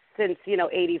since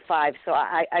 85. So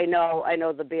I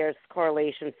know the Bears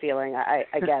correlation feeling. I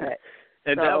get it.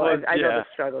 And so that was, I know the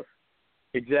struggles.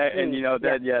 Exactly, and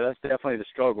that's definitely the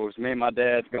struggles. Me and my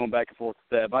dad going back and forth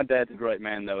with that. My dad's a great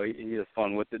man though. He has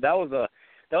fun with it. That was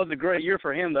a great year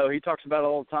for him though. He talks about it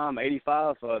all the time.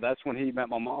 85. That's when he met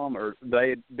my mom, or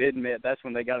they did meet. That's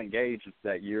when they got engaged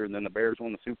that year, and then the Bears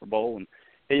won the Super Bowl. And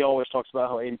he always talks about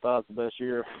how 85 is the best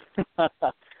year.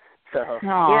 So.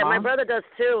 Yeah, my brother does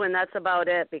too, and that's about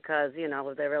it because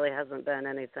there really hasn't been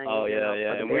anything. Oh yeah, For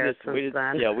the and Bears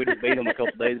we just beat him a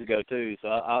couple days ago too. So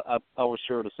I was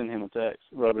sure to send him a text,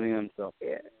 rub it in. So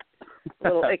yeah, a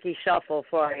little icky shuffle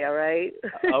for you, right?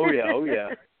 Oh yeah.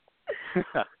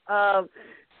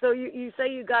 So you say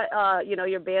you got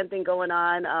your band thing going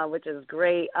on, which is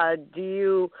great. Do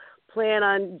you plan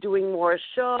on doing more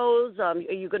shows? Are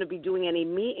you going to be doing any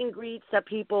meet and greets that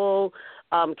people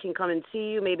can come and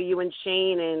see you? Maybe you and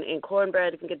Shane and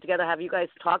Cornbread can get together. Have you guys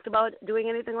talked about doing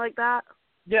anything like that?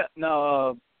 Yeah,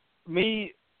 no,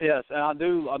 yes, and I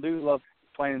do love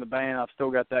playing in the band. I've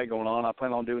still got that going on. I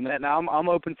plan on doing that. Now I'm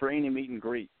open for any meet and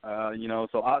greet.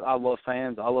 So I love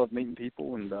fans. I love meeting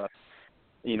people, and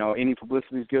any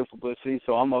publicity is good publicity.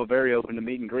 So I'm very open to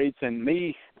meet and greets. And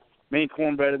me and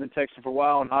Cornbread have been texting for a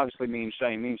while, and obviously me and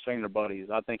Shane are buddies.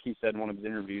 I think he said in one of his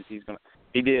interviews he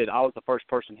did. I was the first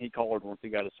person he called once he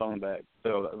got his song back,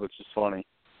 so which is funny.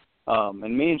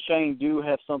 And me and Shane do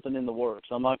have something in the works.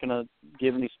 I'm not going to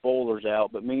give any spoilers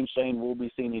out, but me and Shane will be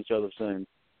seeing each other soon.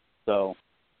 So,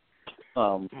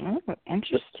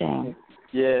 interesting.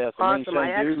 Yeah. So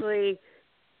awesome.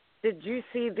 Did you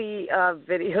see the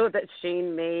video that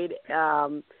Shane made?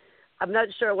 I'm not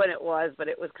sure when it was, but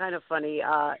it was kind of funny.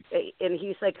 And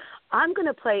he's like, I'm going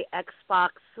to play Xbox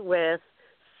with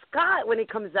Scott when he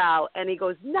comes out. And he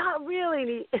goes, not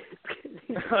really. And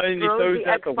he throws the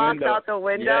Xbox out the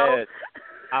window. Yes.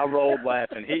 I rolled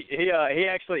laughing. He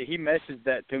actually messaged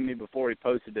that to me before he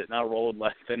posted it, and I rolled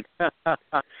laughing.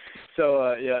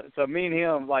 So me and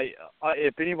him,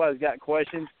 if anybody's got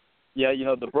questions,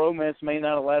 the bromance may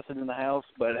not have lasted in the house,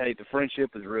 but hey, the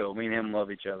friendship is real. Me and him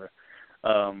love each other.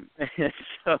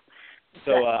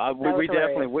 We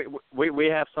definitely we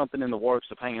have something in the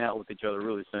works of hanging out with each other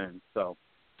really soon. So.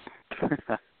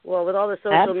 Well, with all the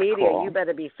social media, you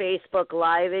better be Facebook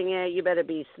Living it. You better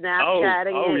be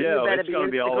Snapchatting it. Yeah. You better be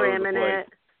Instagramming it.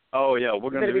 Oh yeah, we're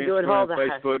going to be doing all Instagram,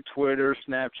 that. Facebook, Twitter,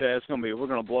 Snapchat. We're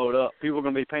going to blow it up. People are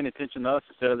going to be paying attention to us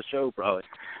instead of the show, probably.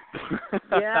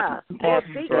 Yeah. Well,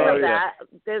 speaking of that,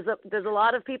 there's a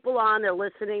lot of people on. They're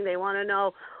listening. They want to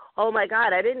know. Oh my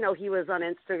God, I didn't know he was on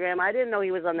Instagram. I didn't know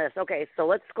he was on this. Okay, so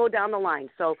let's go down the line.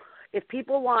 So if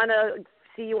people want to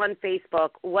see you on Facebook,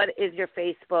 what is your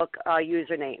Facebook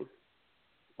username?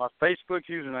 My Facebook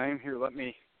username, here, let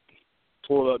me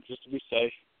pull it up just to be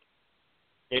safe.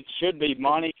 It should be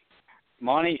Monte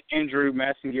Andrew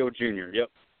Massengill Jr. Yep.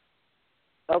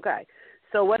 Okay.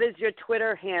 So what is your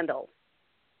Twitter handle?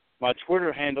 My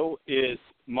Twitter handle is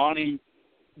Monte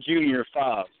Jr.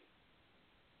 5.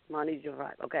 Monte Jr.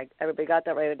 5. Okay. Everybody got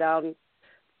that? Write it down.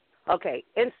 Okay.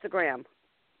 Instagram.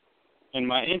 And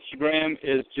my Instagram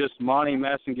is just Monte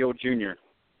Massengill Jr.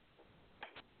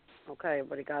 Okay.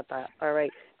 Everybody got that. All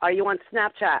right. Are you on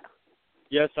Snapchat?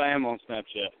 Yes, I am on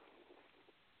Snapchat.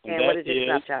 And what is your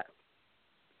Snapchat?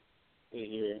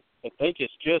 Here. I think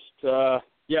it's just,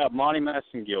 Monte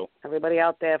Massengill. Everybody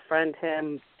out there, friend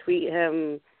him, tweet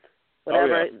him,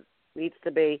 whatever it needs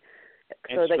to be,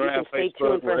 so Instagram, that you can stay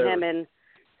tuned for whatever. him. And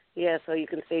so you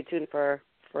can stay tuned for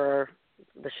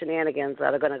the shenanigans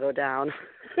that are going to go down.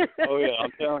 Oh, yeah,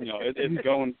 I'm telling you, it's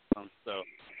going down, so.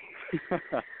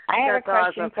 I have a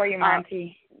question awesome. for you,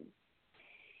 Monte.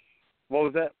 What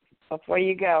was that? Before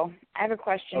you go, I have a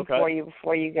question for you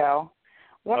before you go.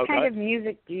 What kind of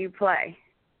music do you play?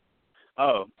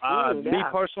 Me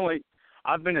personally,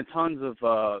 I've been in tons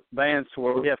of bands to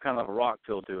where we have kind of a rock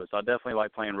feel to it, so I definitely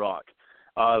like playing rock.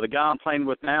 The guy I'm playing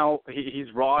with now,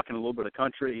 he's rock and a little bit of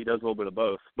country. He does a little bit of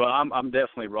both, but I'm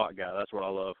definitely a rock guy. That's what I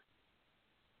love.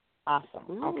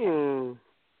 Awesome. Okay.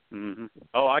 Mm-hmm.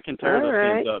 Oh, I can tear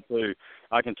those things up too.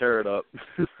 I can tear it up.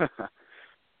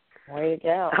 Way to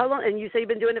go. How long? And you say you've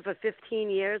been doing it for 15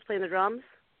 years, playing the drums?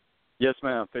 Yes,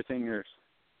 ma'am. 15 years.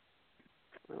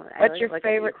 What's your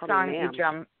favorite song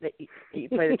that you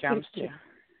play the drums to?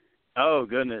 Oh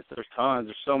goodness, there's tons.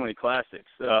 There's so many classics.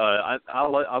 I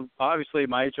obviously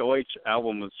my HOH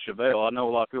album was Chevelle. I know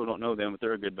a lot of people don't know them, but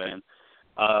they're a good band.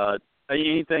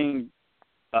 Anything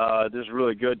that's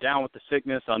really good. Down with the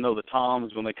Sickness. I know the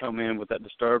Toms when they come in with that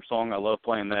Disturbed song. I love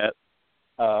playing that.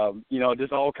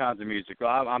 Just all kinds of music.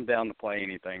 I'm down to play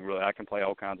anything really. I can play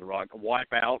all kinds of rock.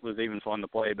 Wipeout was even fun to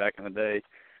play back in the day.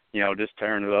 Just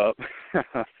tearing it up.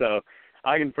 So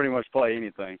I can pretty much play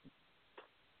anything.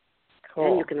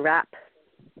 Cool. And you can rap.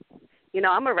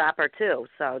 I'm a rapper too,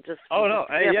 so just. Oh no,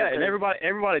 and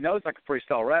everybody knows I can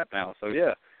freestyle rap now. So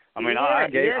yeah, I mean,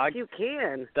 you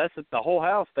can. That's the whole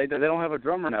house. They don't have a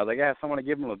drummer now. They got someone to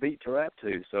give them a beat to rap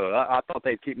to. So I thought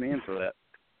they'd keep me in for that.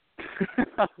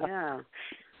 Yeah.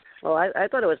 Well, I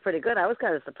thought it was pretty good. I was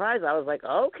kind of surprised. I was like,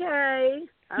 okay.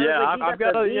 I've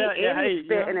got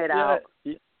spitting it out.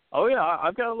 Yeah. Oh yeah,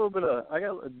 I've got a little bit of. I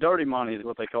got dirty money is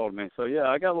what they called me. So yeah,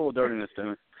 I got a little dirtiness to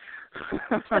me.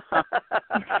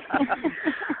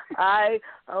 I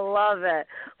love it.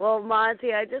 Well,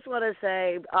 Monte, I just want to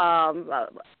say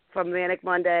from Manic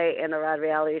Monday and the Rad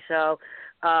Reality Show,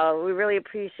 we really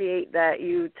appreciate that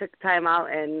you took time out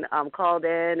and called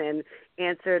in and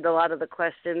answered a lot of the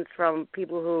questions from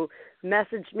people who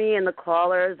messaged me and the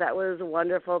callers. That was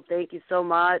wonderful. Thank you so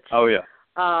much. Oh, yeah.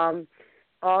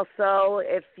 Also,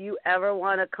 if you ever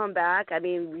want to come back, I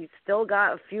mean, we still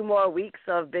got a few more weeks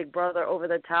of Big Brother Over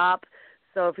the Top.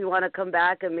 So if you want to come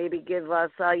back and maybe give us,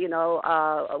 what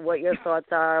your thoughts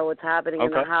are, what's happening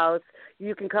in the house,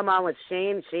 you can come on with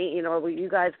Shane. Shane, you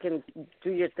guys can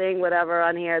do your thing, whatever,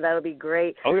 on here. That would be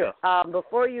great. Oh, yeah.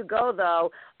 Before you go,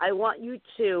 though, I want you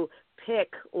to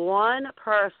pick one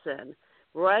person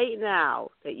right now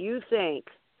that you think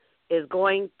is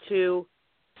going to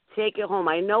take it home.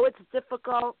 I know it's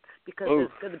difficult because there's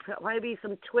going to probably be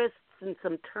some twists and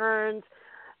some turns,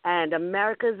 and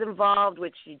America's involved,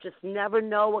 which you just never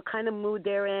know what kind of mood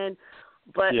they're in.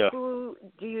 But who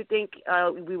do you think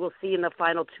we will see in the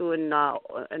final two, and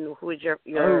who is your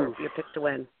pick to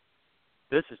win?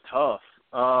 This is tough.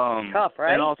 Tough,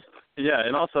 right?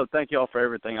 And also thank you all for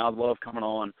everything. I love coming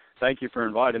on. Thank you for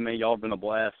inviting me. Y'all have been a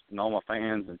blast, and all my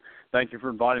fans, and thank you for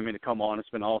inviting me to come on. It's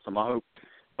been awesome.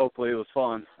 Hopefully it was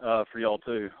fun for y'all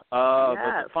too. But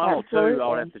the final two, I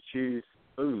would have to choose.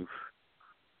 Ooh,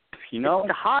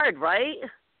 it's hard, right?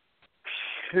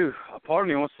 A part of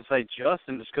me wants to say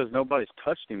Justin just because nobody's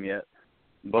touched him yet.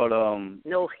 But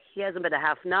no, he hasn't been a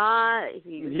half knot.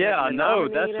 I know.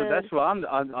 That's what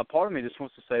a part of me just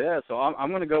wants to say that. So I'm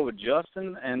going to go with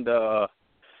Justin and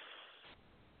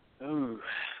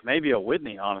maybe a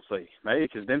Whitney, honestly. Maybe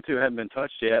because them two haven't been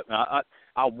touched yet.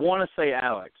 I want to say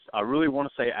Alex. I really want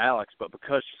to say Alex, but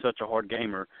because she's such a hard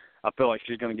gamer, I feel like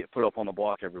she's going to get put up on the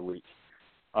block every week.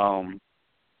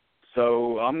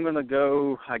 So I'm going to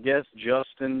go, I guess,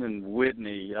 Justin and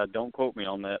Whitney. Don't quote me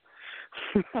on that.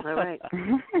 All right.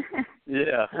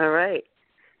 Yeah. All right.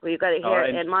 Well, you got it here.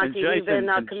 And Monte, you've been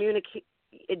communicating.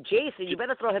 Jason, you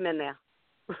better throw him in there.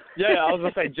 Yeah, I was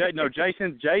going to say,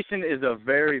 Jason is a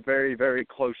very, very, very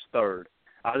close third.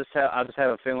 I just have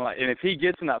a feeling like, and if he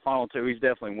gets in that final two, he's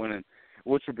definitely winning,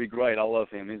 which would be great. I love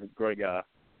him. He's a great guy.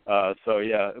 But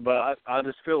I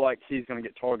just feel like he's going to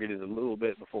get targeted a little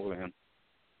bit before then.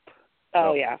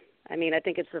 Oh, yeah. I mean, I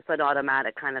think it's just an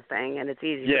automatic kind of thing, and it's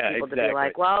easy for people to be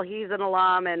like, well, he's an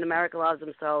alum and America loves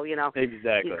him, so,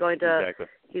 Exactly.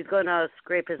 He's going to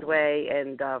scrape his way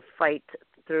and fight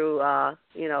through,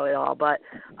 it all. But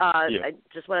I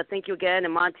just want to thank you again.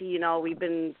 And, Monte, we've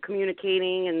been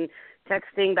communicating and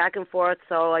texting back and forth,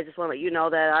 so I just want to let you know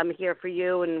that I'm here for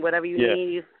you, and whatever you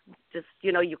need, you just,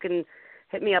 you can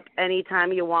hit me up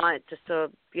anytime you want just to,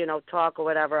 talk or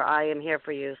whatever. I am here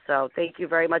for you. So thank you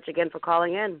very much again for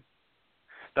calling in.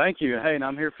 Thank you. Hey, and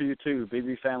I'm here for you too.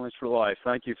 BB Families for Life.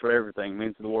 Thank you for everything. It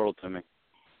means the world to me.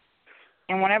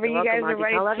 And whenever you guys are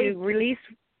ready to release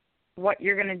what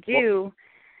you're going to do,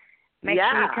 make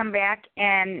sure you come back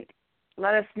and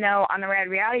let us know on the Rad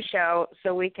Reality Show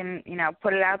so we can,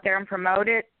 put it out there and promote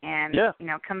it and,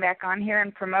 come back on here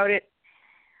and promote it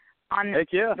on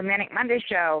the Manic Monday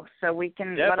Show so we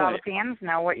can let all the fans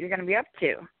know what you're going to be up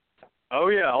to. Oh,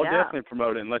 yeah. I'll definitely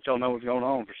promote it and let y'all know what's going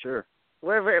on for sure.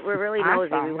 We're really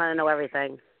nosy. We want to know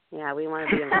everything. Yeah, we want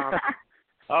to be involved.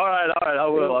 All right, I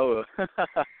will.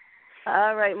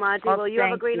 All right, Monte. Well, you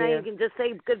have a great night. You can just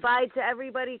say goodbye to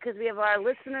everybody because we have our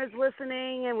listeners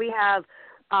listening, and we have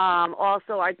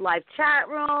also our live chat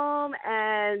room,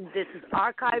 and this is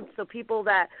archived, so people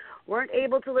that weren't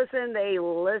able to listen, they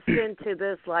listen to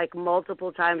this like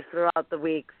multiple times throughout the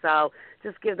week. So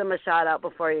just give them a shout out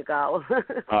before you go. All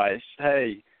right.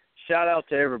 Hey, shout out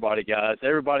to everybody, guys.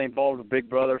 Everybody involved with Big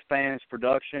Brother, fans,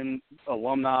 production,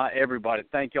 alumni, everybody.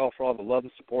 Thank y'all for all the love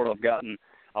and support I've gotten.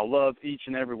 I love each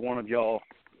and every one of y'all.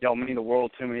 Y'all mean the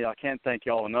world to me. I can't thank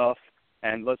y'all enough.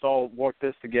 And let's all work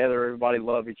this together. Everybody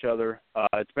love each other.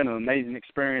 It's been an amazing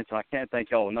experience, and I can't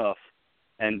thank y'all enough.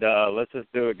 And let's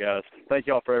just do it, guys. Thank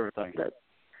y'all for everything.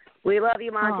 We love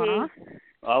you, Monte.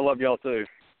 I love y'all, too.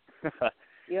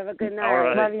 You have a good night. All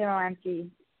right. Love you,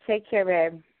 Monte. Take care,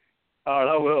 babe. All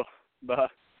right, I will. Bye.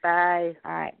 Bye.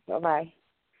 All right, bye-bye.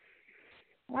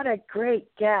 What a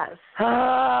great guest.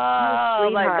 Oh,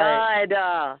 my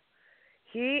God.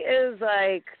 He is,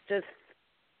 like, just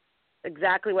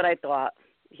exactly what I thought.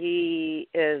 He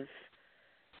is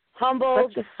humble.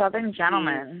 Such a Southern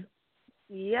gentleman.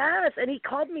 Yes, and he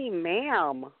called me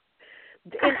ma'am.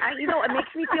 And, it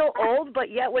makes me feel old, but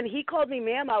yet when he called me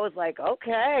ma'am, I was like,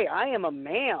 okay, I am a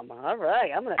ma'am. All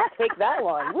right, I'm going to take that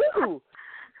one. Woo!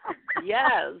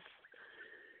 Yes.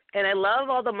 And I love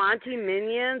all the Monte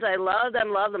minions. I love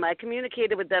them. I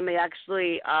communicated with them. They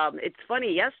actually, it's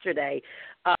funny, yesterday,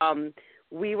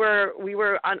 we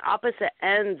were on opposite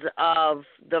ends of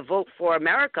the Vote for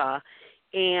America,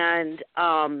 and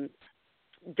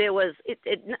there was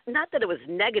not that it was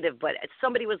negative, but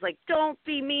somebody was like, don't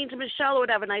be mean to Michelle or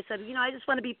whatever. And I said, I just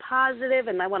want to be positive,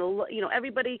 and I want to,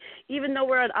 everybody, even though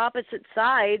we're on opposite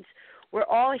sides, we're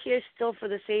all here still for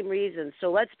the same reason. So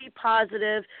let's be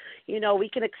positive. We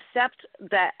can accept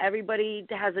that everybody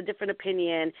has a different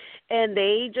opinion, and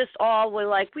they just all were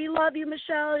like, we love you,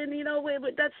 Michelle, and,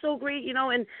 that's so great,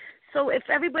 And so if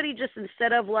everybody just,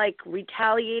 instead of, like,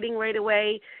 retaliating right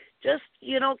away, just,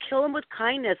 kill them with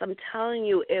kindness. I'm telling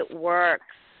you, it works.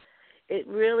 It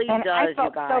really does, I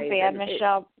felt you guys. so bad,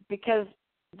 Michelle, because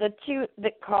the two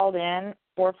that called in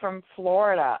were from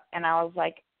Florida, and I was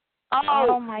like,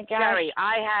 oh my gosh. Jerry,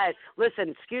 listen,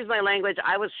 excuse my language,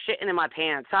 I was shitting in my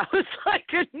pants. I was like,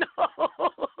 no.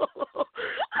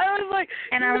 I was like,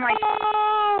 and I'm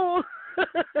no.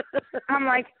 I'm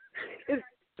like,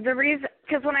 the reason,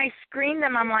 because when I screened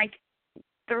them, I'm like,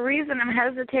 the reason I'm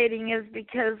hesitating is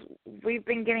because we've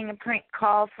been getting a prank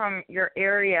call from your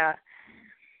area.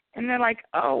 And they're like,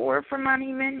 oh, we're from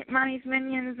Monte's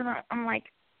Minions. And I'm like,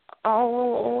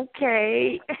 oh,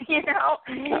 okay. I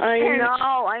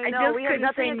know. We have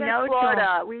nothing against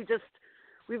Florida. We've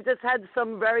just had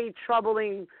some very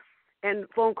troubling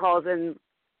phone calls, and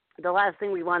the last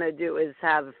thing we want to do is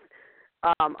have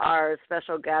our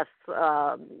special guests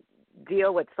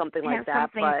deal with something like that.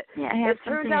 But it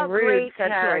turns out great,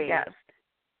 Terry.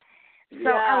 So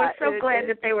I was so glad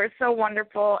that they were so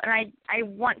wonderful, and I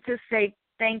want to say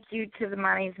thank you to the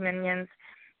Monte's Minions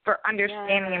for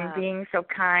understanding and being so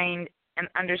kind and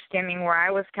understanding where I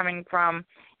was coming from.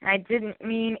 And I didn't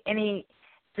mean any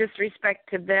disrespect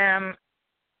to them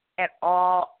at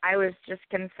all. I was just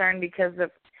concerned because of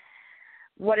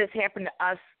what has happened to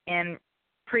us in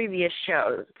previous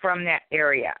shows from that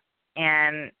area.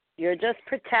 And you're just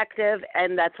protective,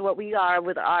 and that's what we are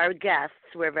with our guests.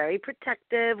 We're very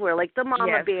protective. We're like the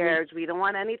mama bears. We don't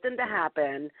want anything to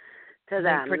happen to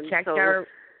them. We protect our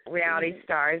reality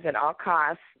stars at all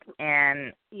costs,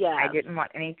 and I didn't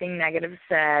want anything negative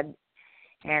said.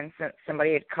 And since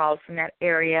somebody had called from that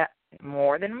area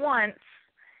more than once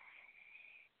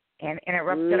and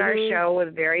interrupted our show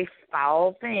with very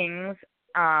foul things,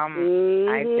 I've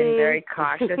been very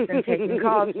cautious in taking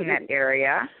calls from that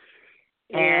area.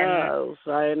 And, yes,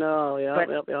 I know.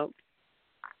 Yep.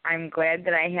 I'm glad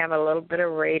that I have a little bit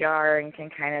of radar and can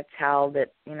kind of tell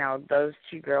that, those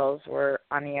two girls were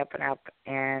on the up and up.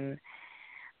 And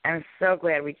I'm so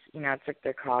glad we, took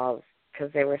their calls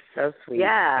because they were so sweet.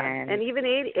 Yeah, and even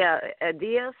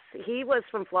Adias, he was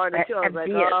from Florida, too. I was like,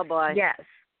 oh, boy. Yes.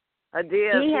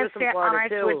 Adias, he has was from sat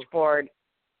Florida, on our switchboard.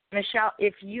 Michelle,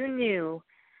 if you knew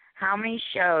how many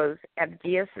shows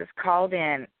Abdias has called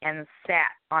in and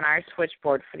sat on our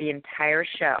switchboard for the entire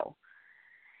show,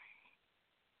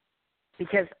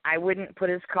 because I wouldn't put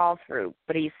his call through,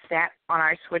 but he sat on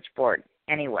our switchboard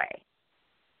anyway.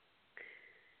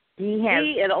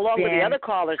 He and along with the other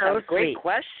callers, so have great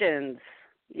questions.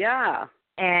 Yeah.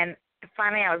 And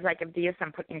finally I was like, Abdias,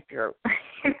 I'm putting you through.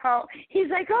 He's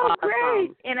like, oh, awesome.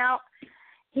 Great.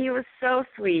 He was so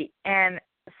sweet. And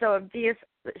so Abdias,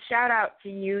 shout out to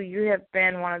you. You have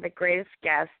been one of the greatest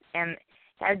guests, and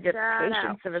Had the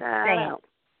patience of a saint. Out.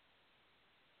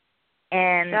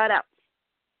 And shout out.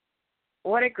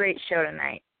 What a great show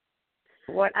tonight.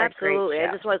 What Absolutely. a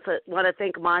great show. I just want to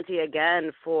thank Monte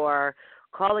again for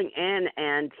calling in,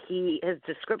 and his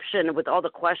description with all the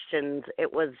questions.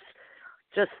 It was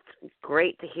just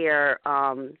great to hear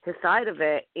his side of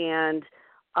it, and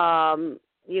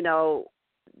you know,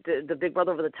 the Big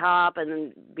Brother Over the Top, and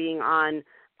then being on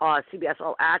CBS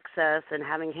All Access and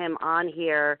having him on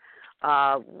here.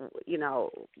 You know,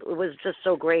 it was just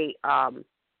so great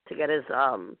to get his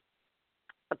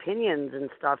opinions and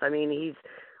stuff. I mean, he's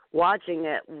watching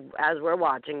it as we're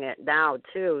watching it now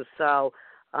too, so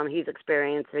he's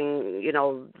experiencing, you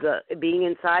know, the being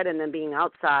inside and then being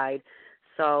outside.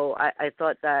 So I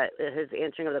thought that his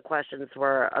answering of the questions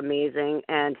were amazing,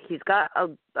 and he's got a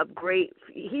great,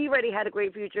 he already had a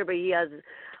great future, but he has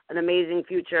an amazing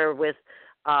future with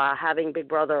having Big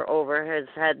Brother over his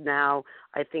head now.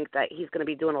 I think that he's going to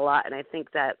be doing a lot, and I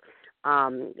think that,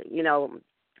 you know,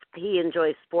 he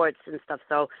enjoys sports and stuff,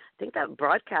 so I think that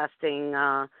broadcasting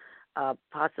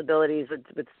possibilities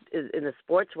in the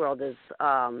sports world is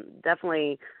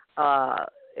definitely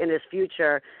in his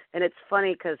future. And it's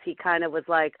funny because he kind of was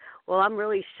like, well, I'm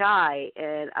really shy,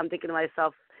 and I'm thinking to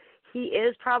myself, he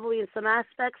is probably in some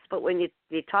aspects, but when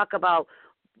you talk about,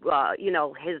 you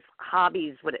know, his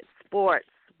hobbies, with it's sports,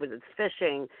 with it's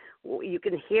fishing, you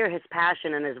can hear his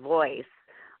passion in his voice.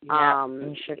 Yeah,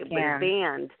 you sure can. With his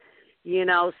band, you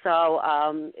know, so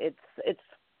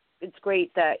it's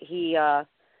great that he's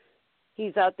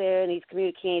out there and he's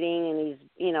communicating, and he's,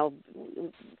 you know,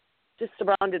 just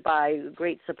surrounded by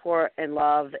great support and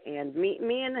love. And me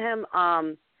and him,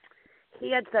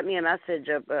 he had sent me a message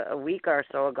a week or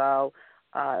so ago,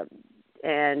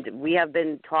 and we have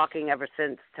been talking ever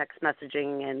since, text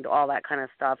messaging and all that kind of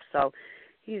stuff. So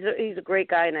he's a great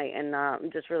guy, and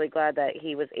I'm just really glad that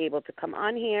he was able to come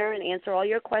on here and answer all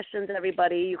your questions,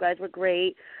 everybody. You guys were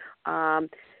great.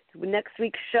 Next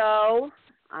week's show,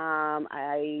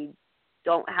 I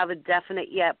don't have a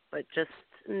definite yet, but just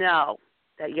know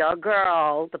that your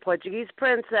girl, the Portuguese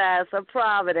Princess of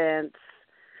Providence,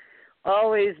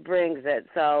 always brings it.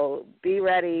 So be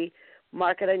ready.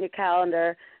 Mark it on your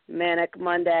calendar. Manic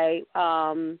Monday,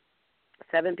 7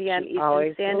 p.m.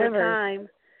 Eastern Standard Time.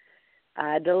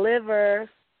 I deliver.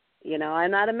 You know, I'm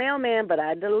not a mailman, but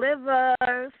I deliver.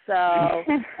 So,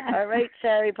 all right,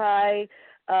 Cherry Pie,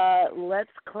 let's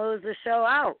close the show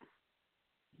out.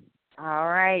 All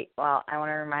right. Well, I want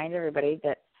to remind everybody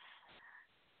that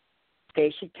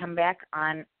they should come back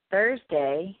on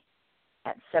Thursday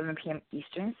at 7 p.m.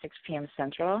 Eastern, 6 p.m.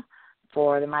 Central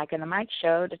for the Mike and the Mike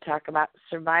show to talk about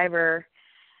Survivor,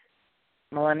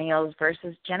 Millennials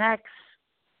versus Gen X,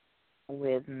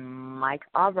 with Mike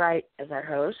Albright as our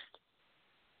host.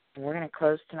 And we're going to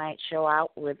close tonight's show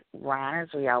out with Ron, as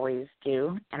we always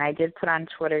do. And I did put on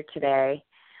Twitter today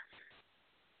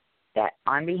that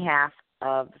on behalf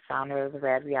of the founder of the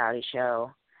Rad Reality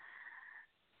Show,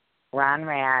 Ron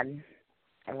Rad,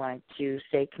 I wanted to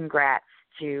say congrats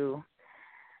to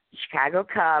the Chicago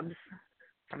Cubs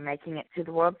for making it to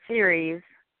the World Series.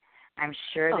 I'm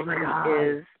sure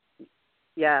that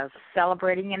he is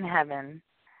celebrating in heaven.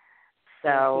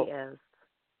 So yes, he is.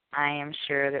 I am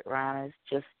sure that Ron is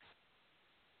just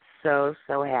so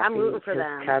happy. I'm rooting for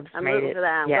them. Cubs I'm made rooting it. for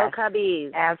them. Yes, Go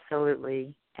Cubbies.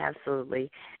 Absolutely.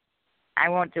 I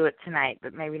won't do it tonight,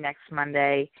 but maybe next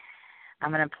Monday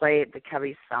I'm going to play the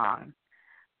Cubbies song.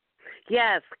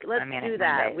 Yes, let's do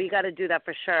that. Monday. We got to do that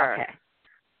for sure.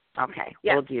 Okay.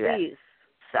 Yes, we'll do please.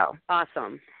 that. So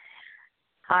awesome.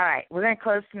 All right, we're going to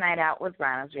close tonight out with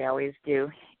Ron, as we always do.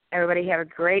 Everybody have a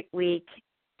great week.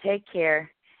 Take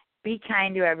care. Be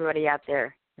kind to everybody out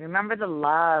there. Remember the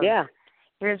love. Yeah.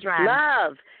 Here's Ron.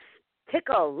 Love.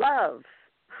 Tickle. Love.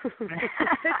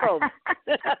 Tickled.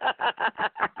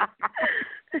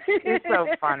 You're so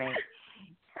funny.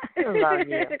 I love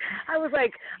you. I was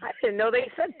like, I didn't know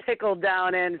they said pickled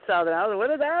down in Southern. I was like, what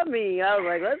does that mean? I was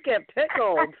like, let's get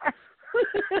pickled.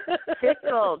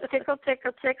 Tickled. Tickle.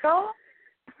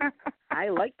 I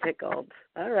like tickled.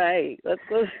 All right. Let's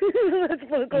go. Let's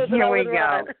go.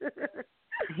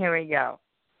 Here we go.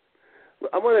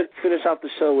 I want to finish off the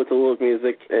show with a little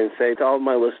music and say to all of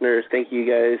my listeners, thank you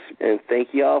guys, and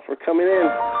thank you all for coming in.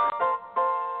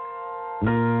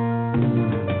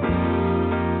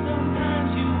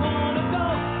 Sometimes you want to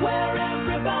go where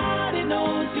everybody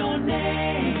knows your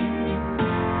name,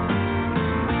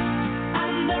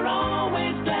 and they're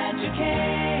always glad you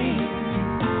came.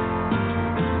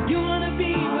 You want to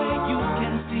be where you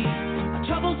can see our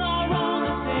troubles are all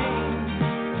the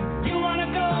same. You want to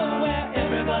go where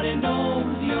everybody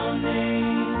knows your name.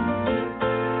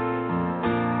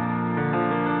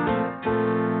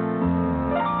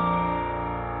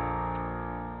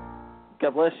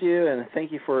 God bless you, and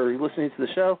thank you for listening to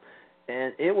the show.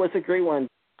 And it was a great one.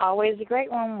 Always a great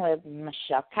one with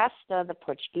Michelle Costa, the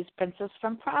Portuguese Princess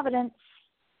from Providence.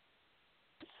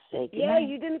 Say goodnight. Yeah,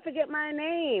 you didn't forget my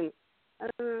name.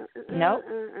 Nope.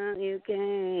 You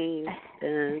came.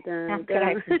 Dun, dun, How could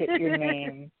I forget your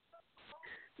name?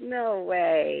 No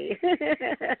way.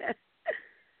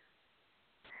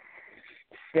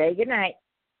 Say goodnight.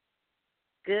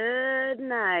 Good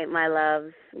night, my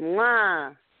loves.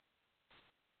 Mwah.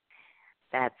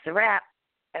 That's a wrap.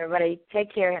 Everybody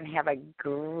take care and have a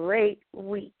great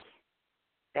week.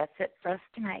 That's it for us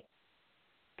tonight.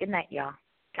 Good night, y'all.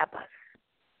 God bless.